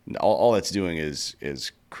 all it's doing is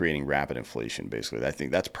creating rapid inflation, basically. I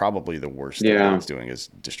think that's probably the worst thing it's doing, is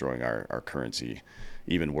destroying our currency,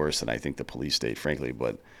 even worse than I think the police state, frankly.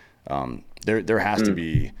 But there has to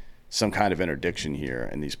be some kind of interdiction here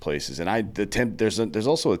in these places. And there's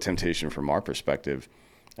also a temptation from our perspective,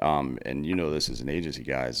 and this as an agency,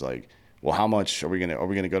 guys, like, well, how much are we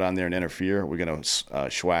gonna go down there and interfere? We're gonna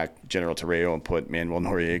schwack General Torreo and put Manuel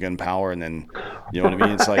Noriega in power, and then, you know what I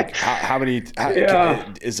mean? It's like,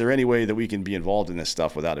 is there any way that we can be involved in this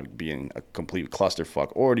stuff without it being a complete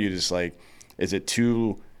clusterfuck? Or do you just is it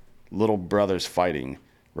two little brothers fighting,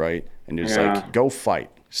 right? And you're just like, go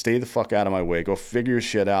fight, stay the fuck out of my way, go figure your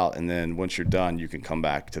shit out, and then once you're done, you can come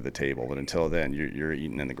back to the table. But until then, you're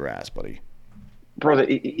eating in the grass, buddy. Brother,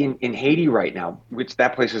 in Haiti right now, which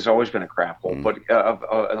that place has always been a crap hole, but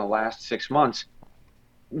in the last 6 months,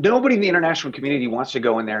 nobody in the international community wants to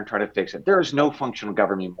go in there and try to fix it. There is no functional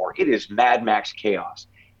government anymore. It is Mad Max chaos.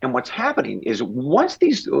 And what's happening is, once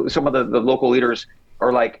some of the local leaders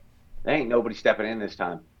are like, there ain't nobody stepping in this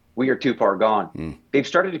time, we are too far gone. They've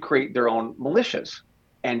started to create their own militias,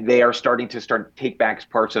 and they are starting to take back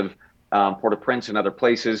parts of Port-au-Prince and other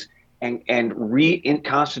places, and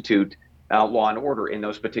reconstitute law and order in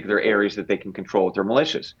those particular areas that they can control with their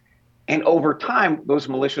militias. And over time, those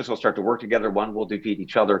militias will start to work together. One will defeat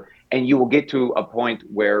each other, and you will get to a point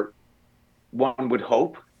where one would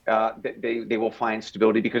hope that they will find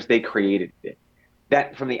stability because they created it.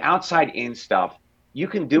 That from the outside in stuff, you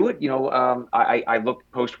can do it. I looked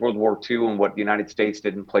post World War II and what the United States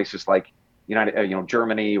did in places like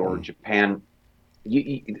Germany or Japan.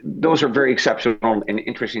 Those are very exceptional and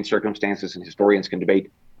interesting circumstances, and historians can debate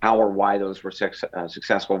how or why those were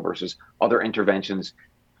successful versus other interventions.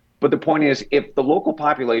 But the point is, if the local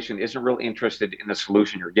population isn't real interested in the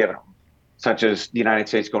solution you're giving them, such as the United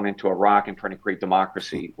States going into Iraq and trying to create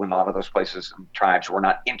democracy, when a lot of those places and tribes were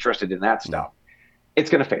not interested in that Mm. stuff, it's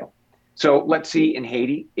going to fail. So let's see in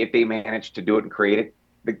Haiti if they manage to do it and create it.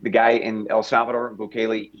 The guy in El Salvador,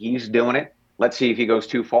 Bukele, he's doing it. Let's see if he goes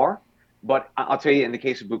too far. But I'll tell you, in the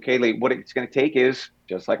case of Bukele, what it's going to take is,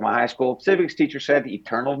 just like my high school civics teacher said,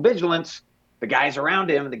 eternal vigilance. The guys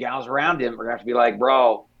around him, the gals around him are going to have to be like,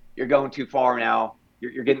 bro, you're going too far now.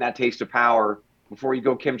 You're getting that taste of power. Before you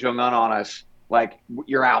go Kim Jong-un on us, like,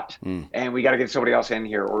 you're out. And we got to get somebody else in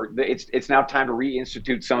here. Or it's now time to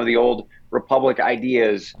reinstitute some of the old Republic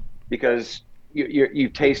ideas, because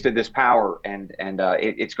you've tasted this power, and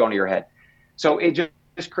it's going to your head. So it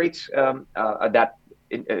just creates that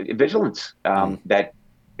vigilance, that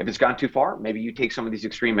if it's gone too far, maybe you take some of these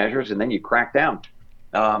extreme measures and then you crack down.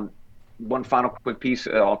 One final quick piece,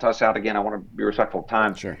 I'll toss out again. I want to be respectful of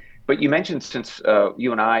time. Sure. But you mentioned, since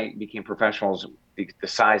you and I became professionals, the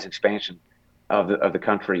size expansion of the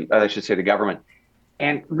country, I should say the government,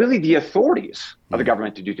 and really the authorities of the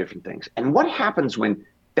government to do different things. And what happens when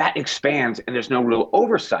that expands and there's no real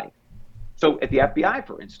oversight? So at the FBI,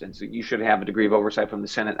 for instance, you should have a degree of oversight from the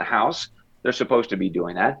Senate and the House. They're supposed to be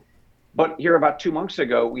doing that. But here, about 2 months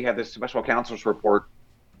ago, we had this special counsel's report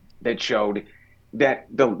that showed that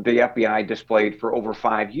the FBI displayed for over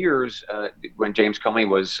 5 years, when James Comey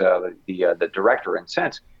was the director, in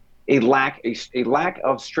sense, a lack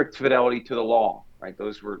of strict fidelity to the law. Right,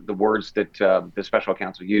 those were the words that the special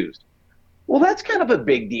counsel used. Well, that's kind of a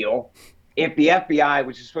big deal. If the FBI,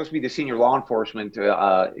 which is supposed to be the senior law enforcement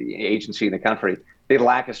agency in the country, they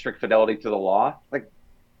lack a strict fidelity to the law, like,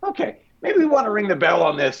 okay, maybe we want to ring the bell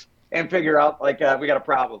on this and figure out, like, we got a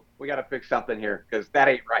problem. We got to fix something here, because that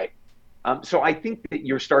ain't right. So I think that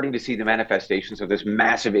you're starting to see the manifestations of this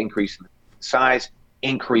massive increase in size,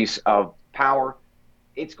 increase of power.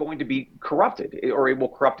 It's going to be corrupted, or it will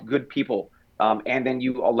corrupt good people. And then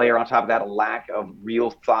you layer on top of that a lack of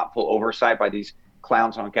real thoughtful oversight by these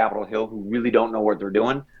clowns on Capitol Hill who really don't know what they're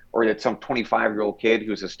doing, or that some 25-year-old kid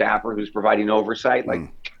who's a staffer who's providing oversight. Like,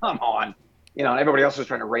 come on. Everybody else is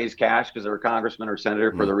trying to raise cash because they're a congressman or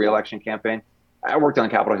senator for the reelection campaign. I worked on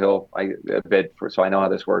Capitol Hill a bit, so I know how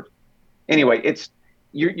this works. Anyway,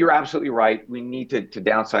 you're absolutely right. We need to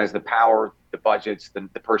downsize the power, the budgets,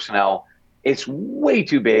 the personnel. It's way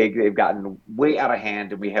too big. They've gotten way out of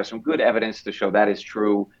hand, and we have some good evidence to show that is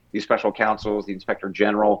true. These special counsels, the inspector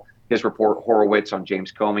general, his report, Horowitz, on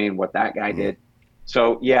James Comey and what that guy did.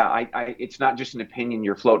 So, yeah, it's not just an opinion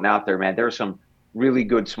you're floating out there, man. There are some really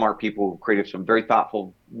good, smart people who created some very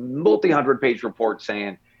thoughtful, multi-hundred-page reports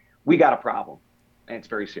saying, we got a problem, and it's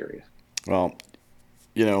very serious. Well,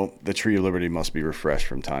 the tree of liberty must be refreshed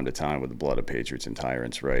from time to time with the blood of patriots and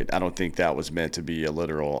tyrants, right? I don't think that was meant to be a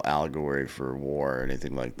literal allegory for war or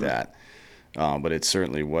anything like that. But it's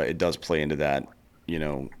certainly what it does play into that,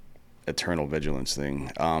 eternal vigilance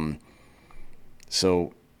thing.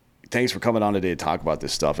 So thanks for coming on today to talk about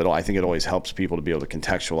this stuff. I think it always helps people to be able to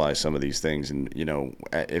contextualize some of these things. And,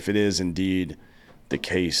 if it is indeed the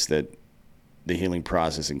case that the healing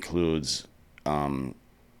process includes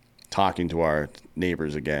talking to our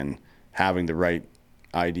neighbors again, having the right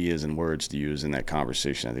ideas and words to use in that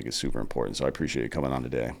conversation, I think is super important. So I appreciate you coming on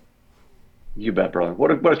today. You bet, brother.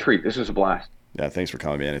 What a treat. This is a blast. Yeah, thanks for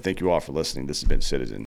coming, man. And thank you all for listening. This has been Citizen.